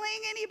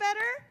feeling any better?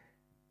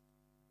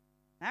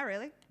 Not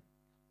really.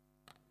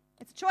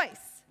 It's a choice.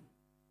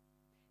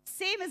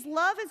 Same as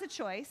love is a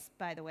choice,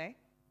 by the way.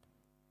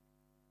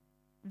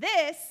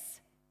 This,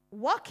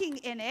 walking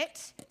in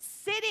it,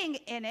 sitting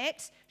in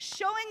it,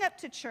 showing up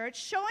to church,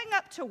 showing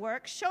up to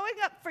work, showing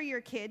up for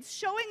your kids,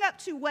 showing up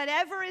to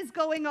whatever is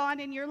going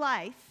on in your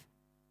life,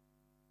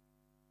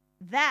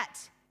 that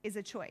is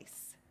a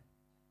choice.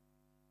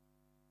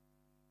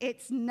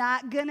 It's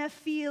not going to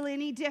feel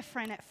any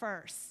different at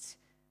first.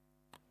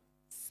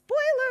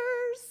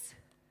 Spoilers!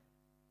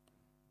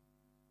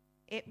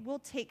 It will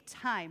take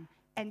time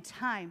and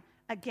time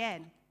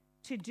again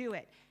to do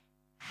it.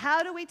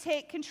 How do we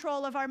take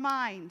control of our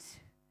mind?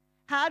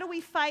 How do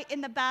we fight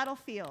in the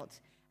battlefield?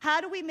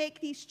 How do we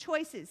make these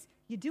choices?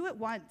 You do it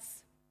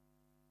once.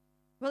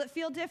 Will it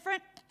feel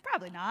different?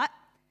 Probably not.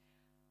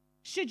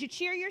 Should you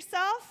cheer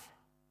yourself?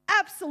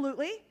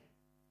 Absolutely.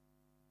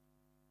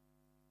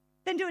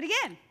 Then do it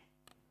again.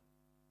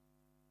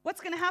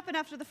 What's going to happen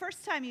after the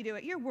first time you do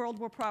it? Your world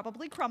will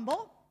probably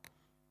crumble.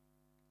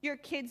 Your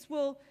kids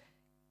will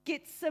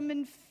get some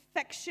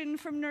infection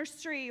from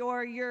nursery,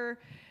 or you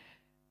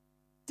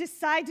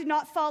decide to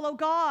not follow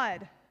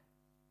God,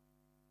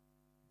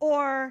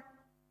 or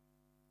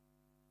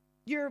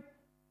your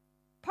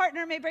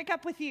partner may break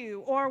up with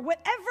you, or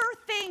whatever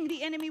thing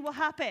the enemy will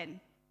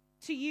happen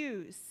to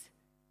use.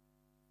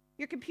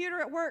 Your computer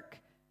at work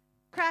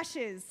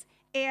crashes,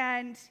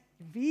 and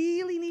you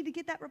really need to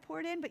get that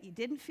report in, but you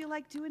didn't feel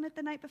like doing it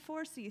the night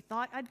before, so you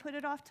thought I'd put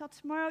it off till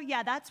tomorrow.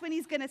 Yeah, that's when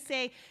he's going to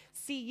say,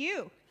 see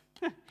you.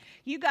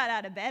 You got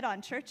out of bed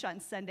on church on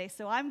Sunday,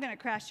 so I'm going to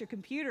crash your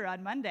computer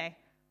on Monday.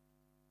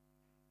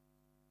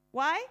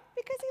 Why?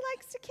 Because he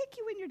likes to kick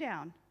you when you're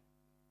down.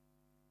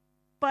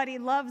 But he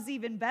loves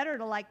even better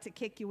to like to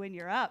kick you when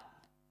you're up,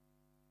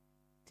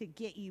 to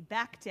get you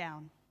back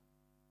down.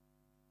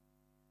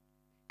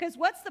 Because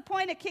what's the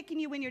point of kicking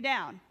you when you're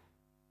down?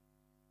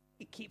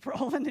 You keep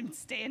rolling and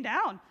staying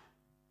down.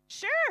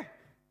 Sure.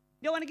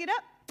 You don't want to get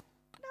up?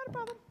 Not a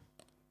problem.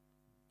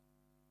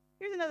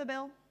 Here's another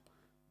bill.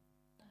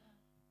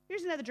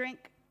 Here's another drink.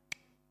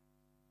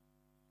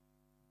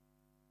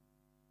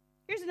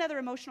 Here's another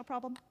emotional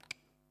problem.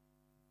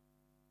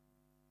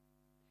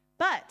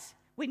 But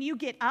when you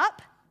get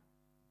up,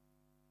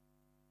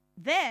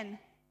 then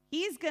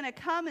he's going to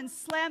come and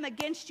slam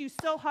against you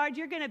so hard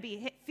you're going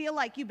to feel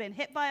like you've been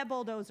hit by a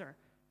bulldozer.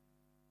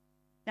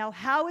 Now,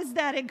 how is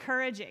that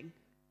encouraging?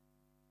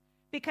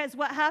 Because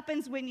what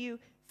happens when you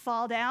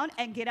fall down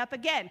and get up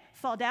again,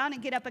 fall down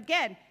and get up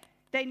again?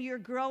 Then you're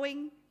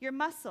growing your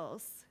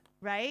muscles,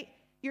 right?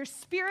 Your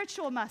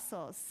spiritual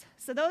muscles.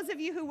 So those of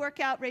you who work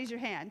out, raise your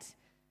hand,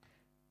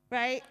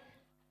 right?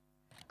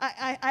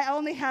 I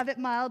only have it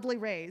mildly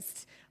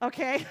raised,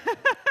 okay?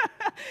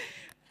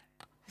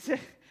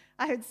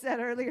 I had said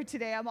earlier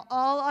today, I'm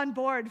all on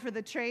board for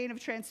the train of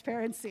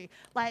transparency.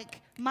 Like,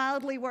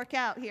 mildly work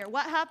out here.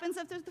 What happens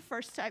if there's the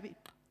first time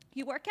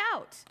you work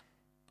out?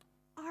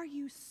 Are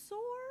you sore?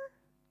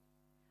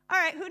 All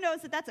right, who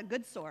knows that that's a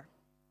good sore?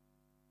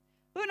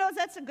 Who knows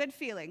that's a good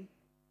feeling?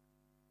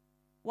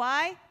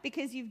 Why?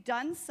 Because you've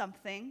done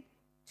something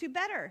to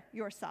better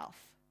yourself.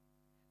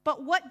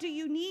 But what do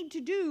you need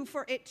to do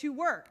for it to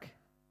work?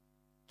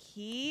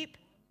 Keep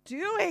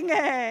doing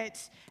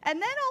it.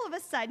 And then all of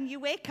a sudden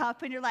you wake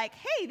up and you're like,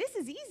 hey, this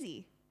is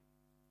easy.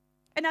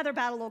 Another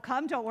battle will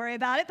come, don't worry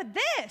about it. But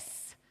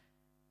this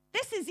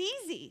is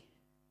easy.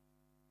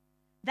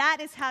 That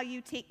is how you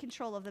take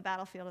control of the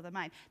battlefield of the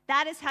mind.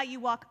 That is how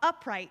you walk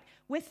upright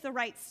with the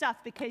right stuff,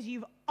 because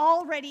you've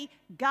already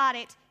got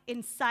it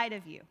inside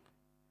of you.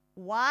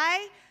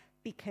 Why?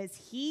 Because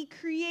he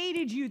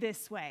created you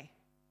this way.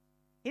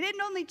 He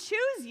didn't only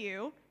choose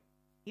you,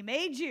 he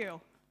made you.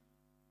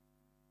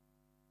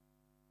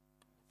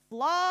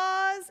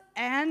 Flaws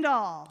and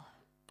all.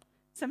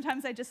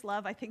 Sometimes I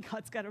think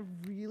God's got a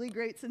really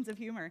great sense of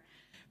humor,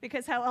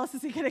 because how else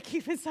is he going to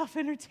keep himself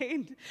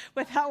entertained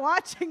without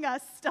watching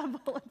us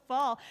stumble and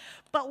fall?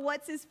 But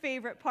what's his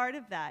favorite part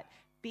of that?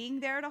 Being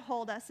there to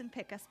hold us and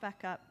pick us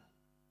back up.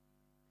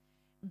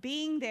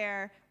 Being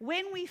there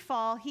when we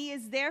fall, he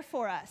is there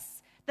for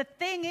us. The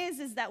thing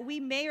is that we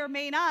may or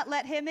may not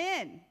let him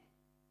in.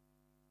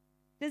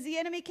 Does the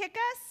enemy kick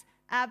us?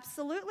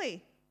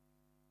 Absolutely.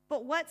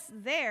 But what's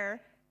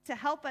there to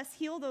help us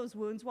heal those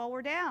wounds while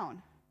we're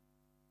down?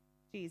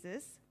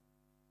 Jesus.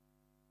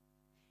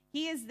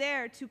 He is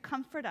there to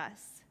comfort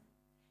us.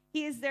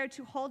 He is there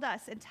to hold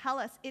us and tell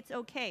us it's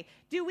okay.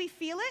 Do we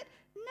feel it?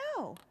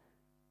 No.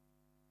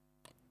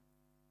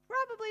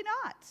 Probably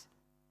not.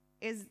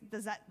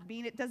 Does that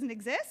mean it doesn't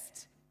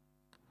exist?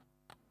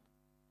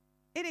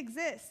 It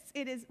exists.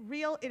 It is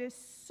real. It is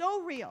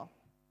so real.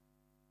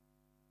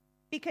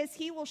 Because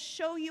he will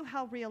show you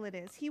how real it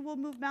is. He will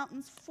move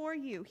mountains for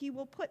you. He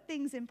will put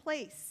things in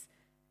place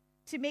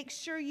to make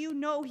sure you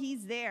know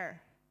he's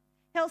there.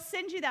 He'll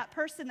send you that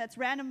person that's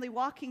randomly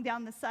walking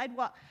down the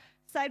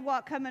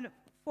sidewalk coming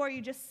for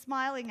you, just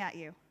smiling at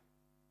you.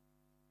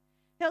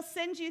 He'll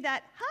send you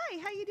that, hi,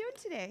 how you doing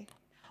today?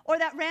 Or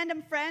that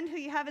random friend who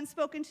you haven't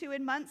spoken to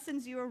in months,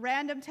 sends you a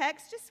random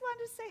text, just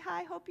wanted to say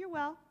hi, hope you're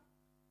well.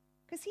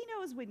 Because he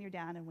knows when you're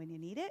down and when you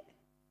need it.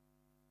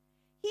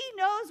 He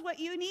knows what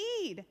you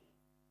need.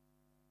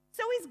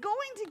 So he's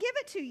going to give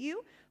it to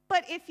you,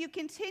 but if you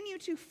continue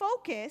to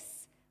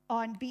focus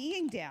on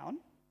being down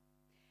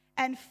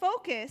and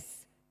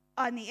focus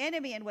on the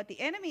enemy and what the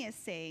enemy is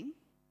saying,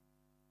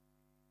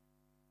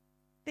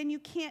 then you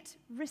can't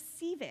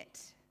receive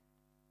it.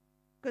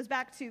 Goes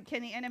back to,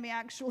 can the enemy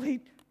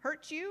actually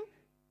hurt you?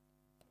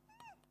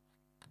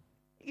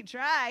 You can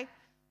try,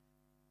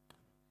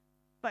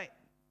 but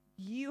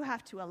you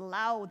have to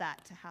allow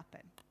that to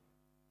happen,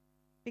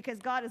 because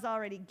God has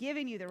already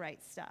given you the right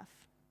stuff.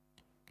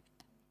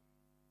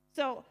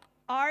 So,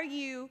 are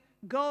you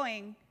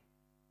going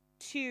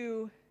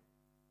to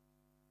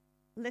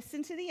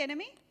listen to the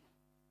enemy?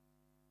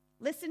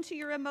 Listen to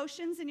your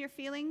emotions and your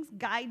feelings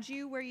guide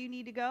you where you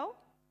need to go?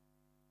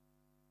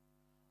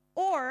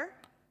 Or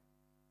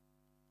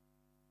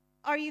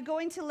are you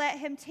going to let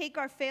him take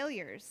our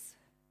failures?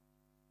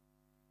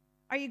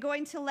 Are you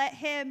going to let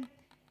him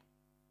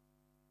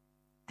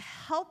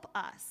help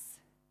us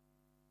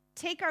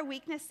take our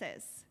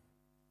weaknesses?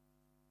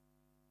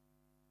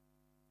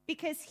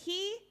 Because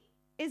he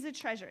is a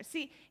treasure.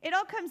 See, it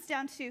all comes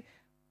down to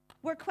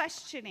we're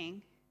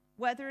questioning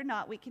whether or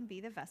not we can be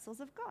the vessels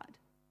of God,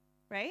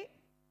 right?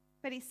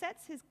 But he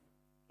sets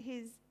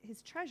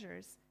his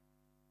treasures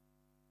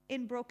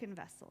in broken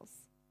vessels.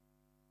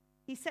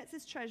 He sets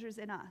his treasures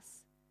in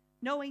us,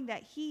 knowing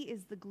that he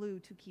is the glue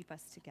to keep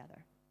us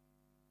together.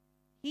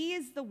 He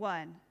is the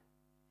one.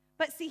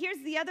 But see,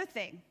 here's the other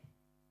thing.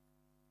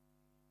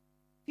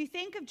 If you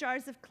think of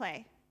jars of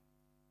clay,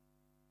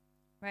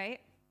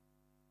 right?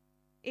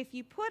 If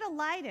you put a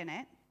light in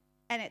it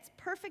and it's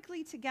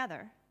perfectly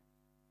together,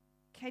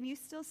 can you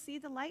still see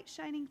the light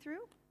shining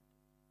through?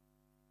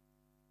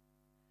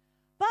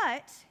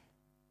 But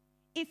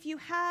if you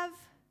have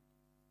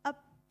a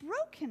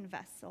broken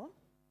vessel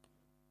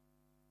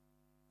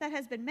that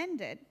has been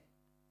mended,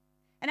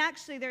 and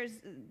actually there's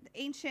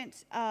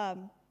ancient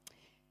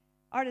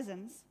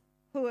artisans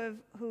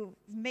who've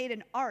made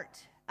an art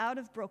out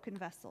of broken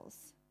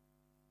vessels.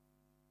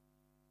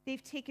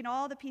 They've taken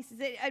all the pieces,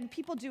 and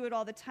people do it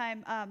all the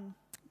time.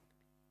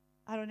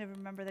 I don't even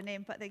remember the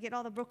name, but they get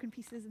all the broken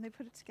pieces and they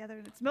put it together,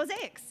 and it's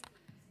mosaics.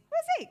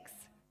 Mosaics,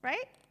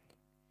 right?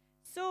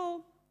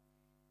 So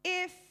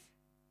if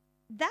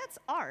that's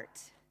art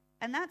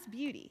and that's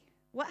beauty,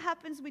 what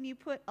happens when you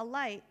put a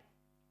light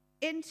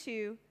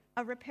into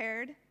a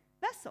repaired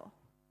vessel?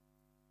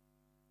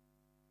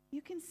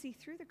 You can see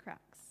through the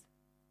cracks.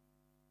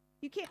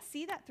 You can't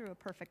see that through a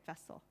perfect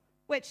vessel,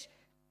 which,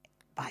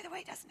 by the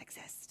way, doesn't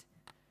exist.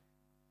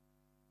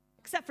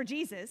 Except for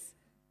Jesus.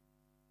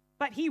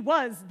 But he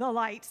was the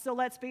light, so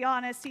let's be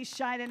honest, he's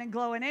shining and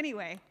glowing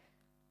anyway,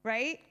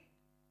 right?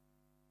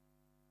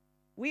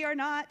 We are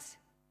not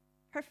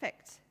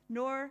perfect,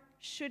 nor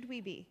should we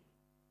be.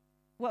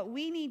 What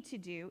we need to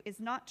do is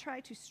not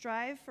try to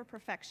strive for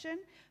perfection,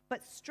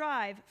 but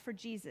strive for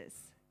Jesus.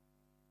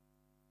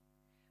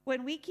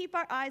 When we keep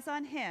our eyes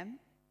on him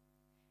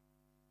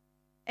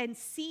and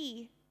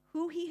see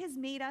who he has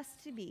made us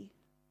to be,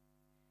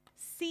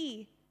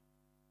 see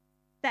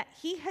that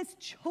he has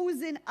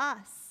chosen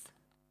us,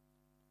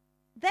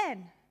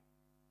 then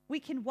we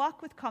can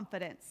walk with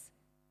confidence.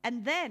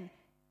 And then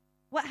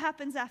what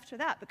happens after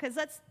that? Because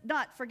let's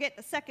not forget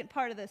the second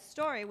part of this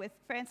story with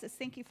Frances.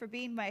 Thank you for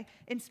being my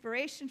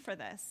inspiration for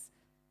this.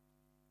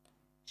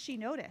 She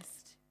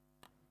noticed.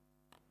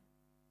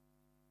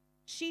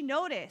 She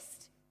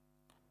noticed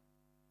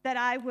that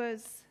I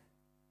was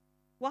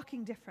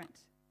walking different.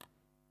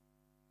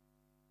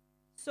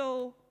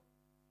 So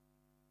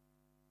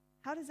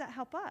how does that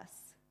help us?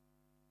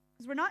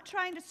 Because we're not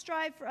trying to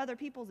strive for other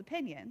people's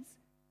opinions.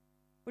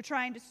 We're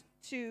trying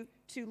to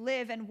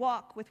live and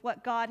walk with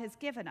what God has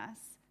given us,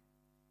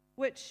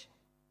 which,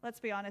 let's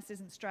be honest,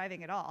 isn't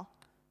striving at all.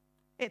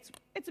 It's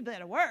a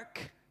bit of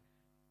work,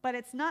 but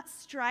it's not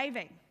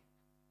striving,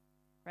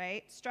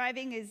 right?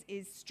 Striving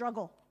is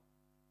struggle.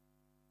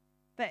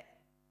 But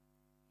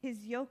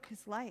his yoke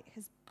is light.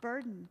 His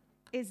burden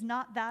is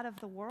not that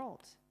of the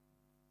world,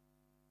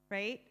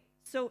 right?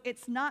 So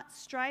it's not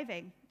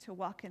striving to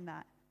walk in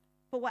that.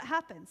 But what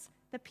happens?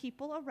 The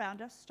people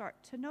around us start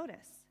to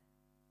notice.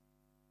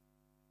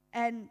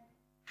 And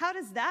how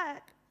does that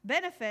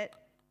benefit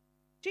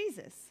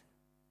Jesus?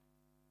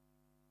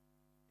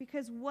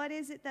 Because what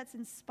is it that's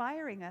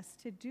inspiring us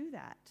to do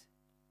that?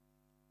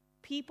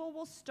 People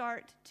will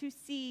start to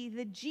see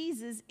the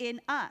Jesus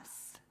in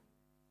us.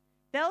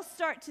 They'll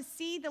start to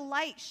see the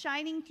light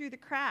shining through the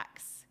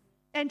cracks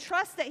and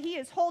trust that he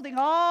is holding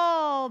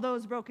all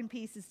those broken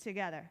pieces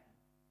together.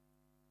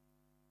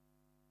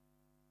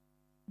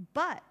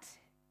 But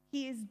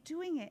he is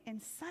doing it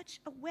in such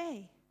a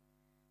way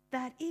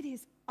that it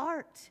is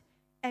art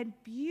and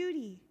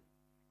beauty.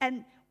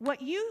 And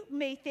what you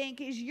may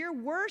think is your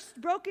worst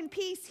broken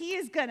piece, he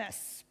is going to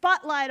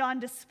spotlight on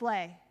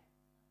display.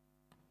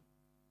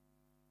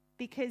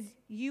 Because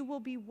you will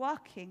be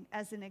walking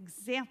as an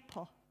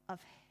example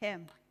of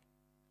him.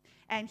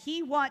 And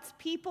he wants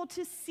people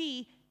to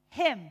see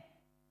him.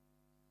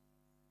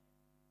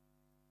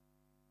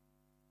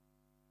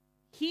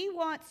 He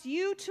wants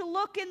you to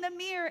look in the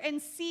mirror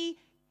and see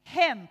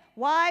him.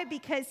 Why?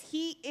 Because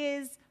he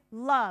is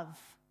love.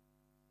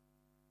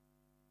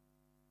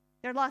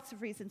 There are lots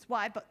of reasons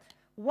why, but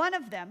one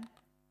of them,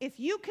 if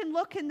you can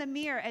look in the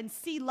mirror and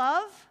see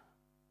love,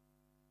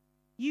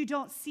 you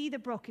don't see the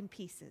broken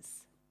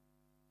pieces.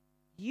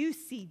 You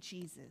see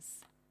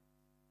Jesus.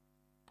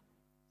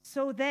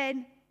 So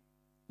then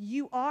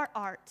you are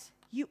art,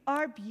 you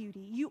are beauty,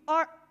 you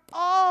are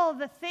all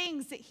the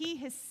things that he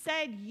has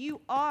said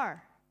you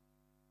are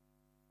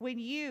when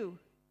you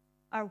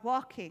are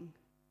walking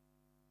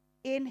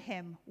in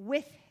him,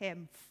 with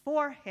him,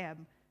 for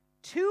him,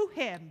 to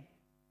him.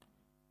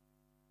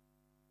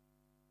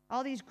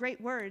 All these great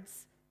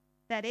words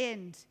that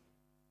end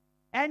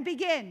and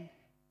begin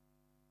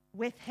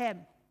with him.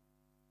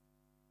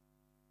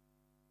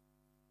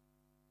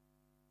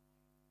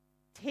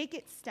 Take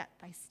it step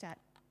by step.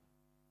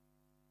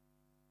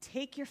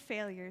 Take your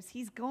failures.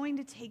 He's going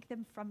to take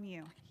them from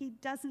you. He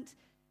doesn't,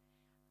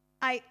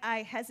 I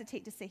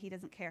hesitate to say he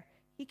doesn't care.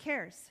 He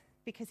cares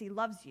because he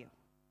loves you.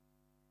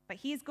 But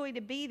he's going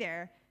to be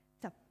there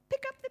to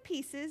pick up the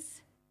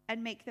pieces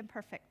and make them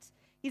perfect.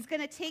 He's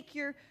going to take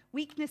your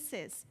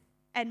weaknesses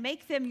and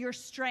make them your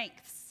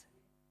strengths.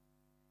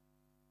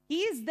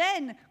 He is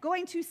then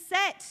going to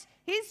set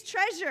his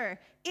treasure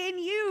in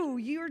you,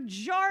 your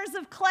jars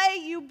of clay,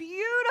 you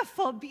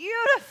beautiful,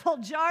 beautiful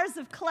jars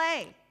of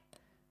clay.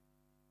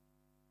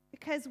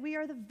 Because we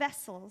are the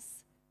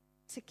vessels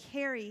to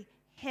carry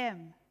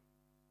him.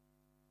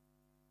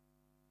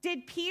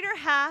 Did Peter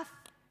have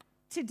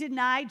to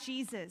deny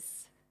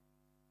Jesus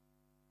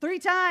 3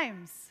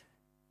 times?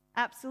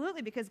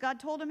 Absolutely, because God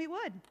told him he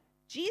would.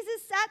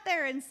 Jesus sat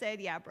there and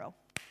said, yeah, bro,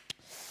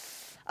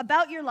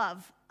 about your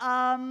love,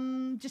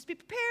 just be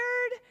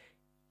prepared.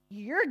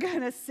 You're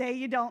going to say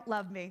you don't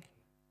love me.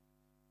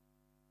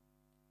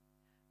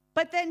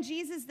 But then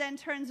Jesus then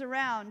turns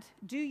around.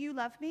 Do you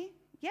love me?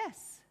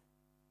 Yes.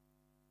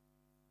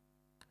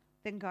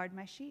 Then guard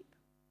my sheep.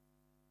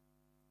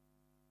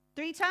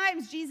 3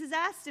 times Jesus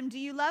asked him, do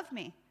you love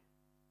me?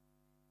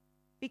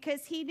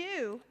 Because he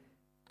knew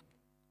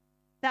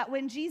that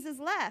when Jesus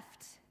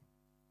left,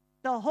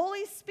 the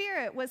Holy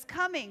Spirit was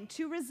coming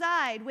to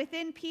reside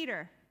within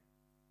Peter.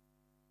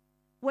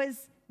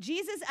 Was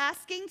Jesus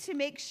asking to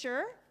make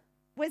sure?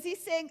 Was he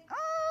saying,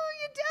 oh,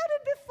 you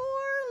doubted before.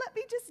 Let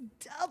me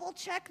just double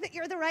check that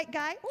you're the right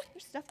guy. Oh,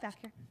 there's stuff back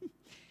here. Let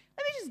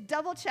me just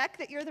double check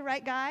that you're the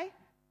right guy.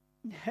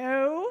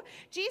 No.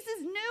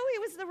 Jesus knew he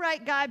was the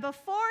right guy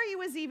before he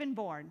was even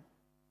born.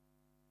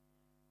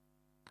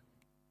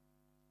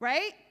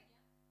 Right?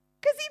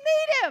 Because he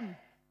made him.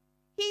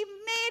 He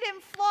made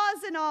him,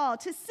 flaws and all,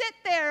 to sit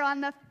there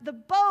on the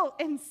boat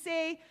and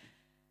say,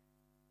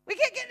 We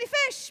can't get any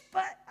fish,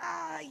 but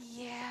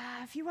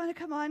yeah, if you want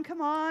to come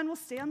on, we'll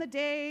stay on the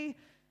day.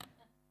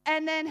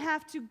 And then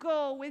have to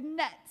go with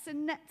nets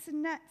and nets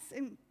and nets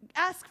and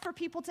ask for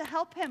people to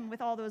help him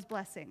with all those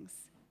blessings.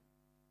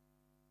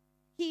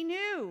 He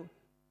knew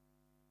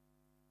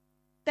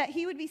that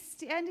he would be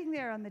standing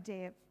there on the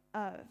day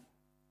of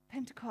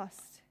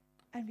Pentecost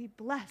and be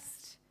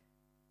blessed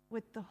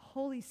with the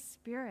Holy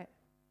Spirit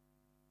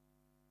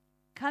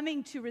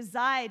coming to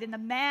reside in the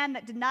man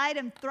that denied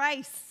him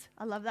thrice.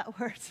 I love that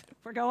word.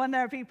 We're going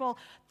there, people.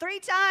 3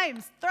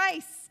 times,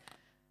 thrice.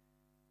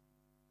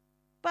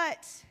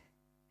 But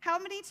how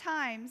many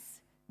times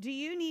do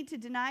you need to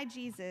deny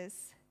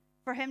Jesus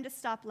for him to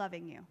stop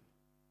loving you?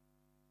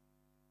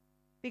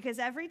 Because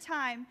every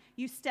time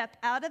you step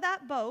out of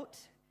that boat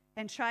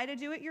and try to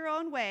do it your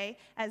own way,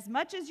 as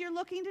much as you're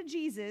looking to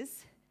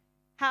Jesus,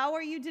 how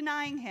are you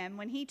denying him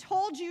when he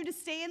told you to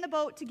stay in the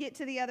boat to get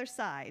to the other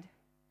side?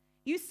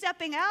 You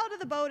stepping out of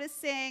the boat is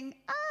saying,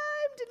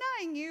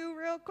 I'm denying you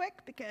real quick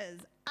because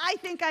I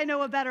think I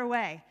know a better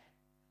way.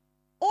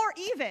 Or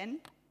even,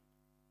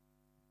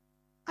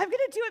 I'm going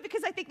to do it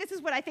because I think this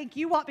is what I think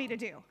you want me to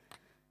do.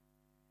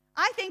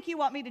 I think you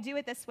want me to do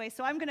it this way,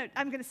 so I'm going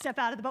to step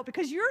out of the boat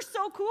because you're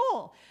so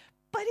cool.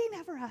 But he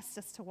never asked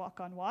us to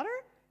walk on water.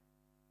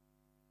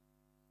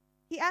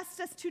 He asked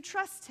us to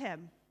trust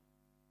him,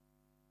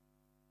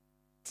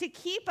 to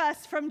keep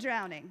us from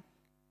drowning.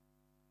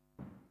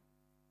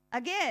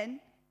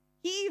 Again,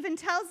 he even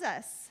tells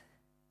us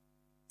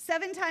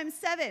 7 times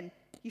 7,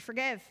 you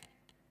forgive.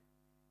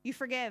 You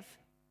forgive.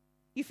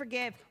 You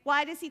forgive.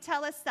 Why does he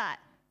tell us that?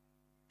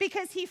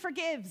 Because he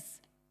forgives.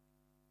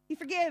 He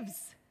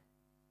forgives.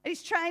 And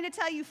he's trying to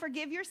tell you,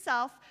 forgive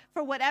yourself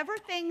for whatever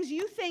things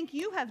you think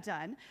you have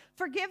done.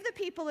 Forgive the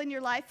people in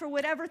your life for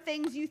whatever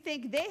things you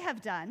think they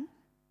have done.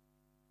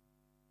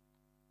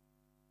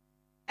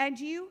 And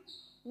you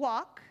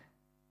walk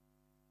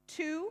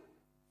 2,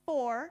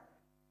 4,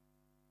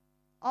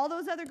 all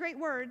those other great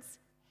words,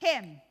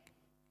 him.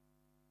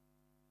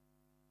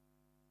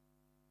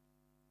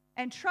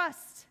 And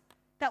trust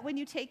that when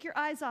you take your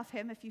eyes off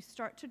him, if you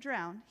start to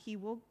drown, he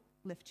will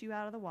lift you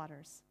out of the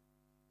waters.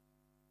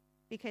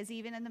 Because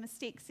even in the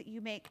mistakes that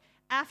you make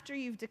after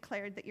you've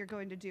declared that you're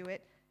going to do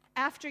it,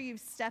 after you've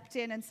stepped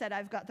in and said,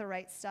 I've got the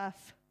right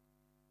stuff,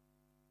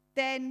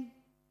 then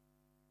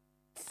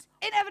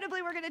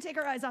inevitably we're going to take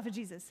our eyes off of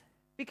Jesus.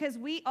 Because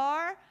we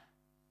are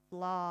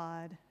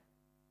flawed.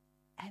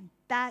 And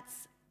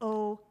that's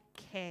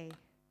okay.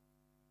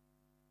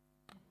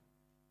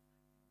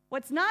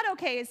 What's not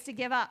okay is to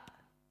give up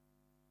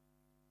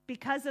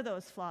because of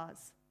those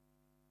flaws.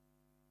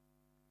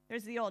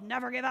 There's the old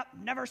never give up,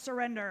 never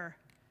surrender.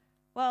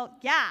 Well,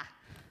 yeah,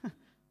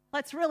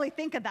 let's really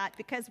think of that,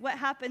 because what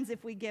happens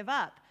if we give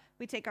up?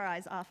 We take our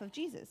eyes off of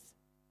Jesus.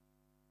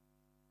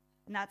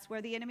 And that's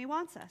where the enemy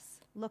wants us,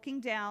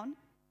 looking down,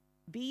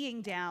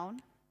 being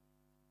down.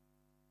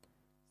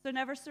 So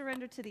never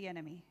surrender to the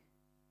enemy.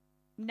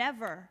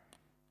 Never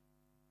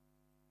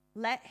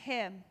let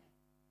him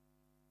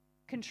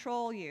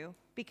control you,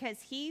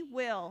 because he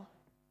will,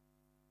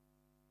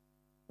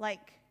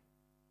 like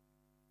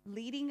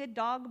leading a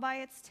dog by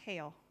its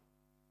tail,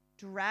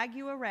 drag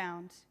you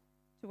around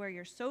to where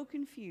you're so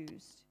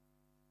confused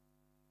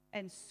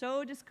and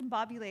so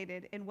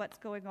discombobulated in what's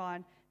going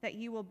on that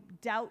you will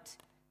doubt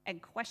and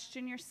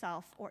question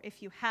yourself, or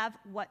if you have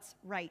what's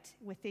right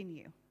within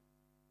you.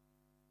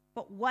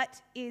 But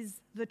what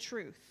is the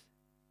truth?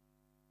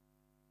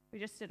 We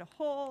just did a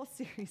whole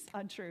series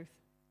on truth.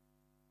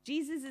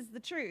 Jesus is the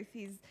truth.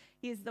 He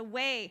is the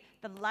way,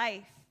 the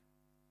life,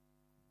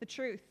 the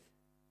truth.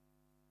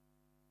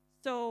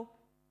 So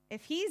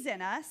if he's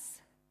in us,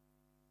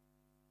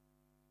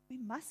 we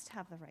must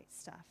have the right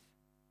stuff.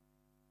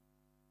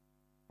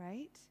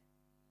 Right?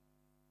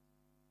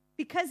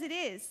 Because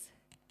it's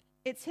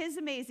his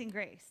amazing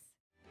grace.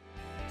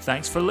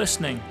 Thanks for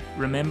listening.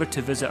 Remember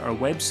to visit our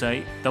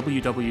website,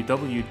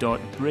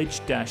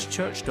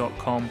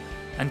 www.bridge-church.com,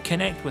 and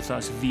connect with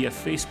us via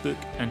Facebook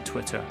and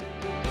Twitter.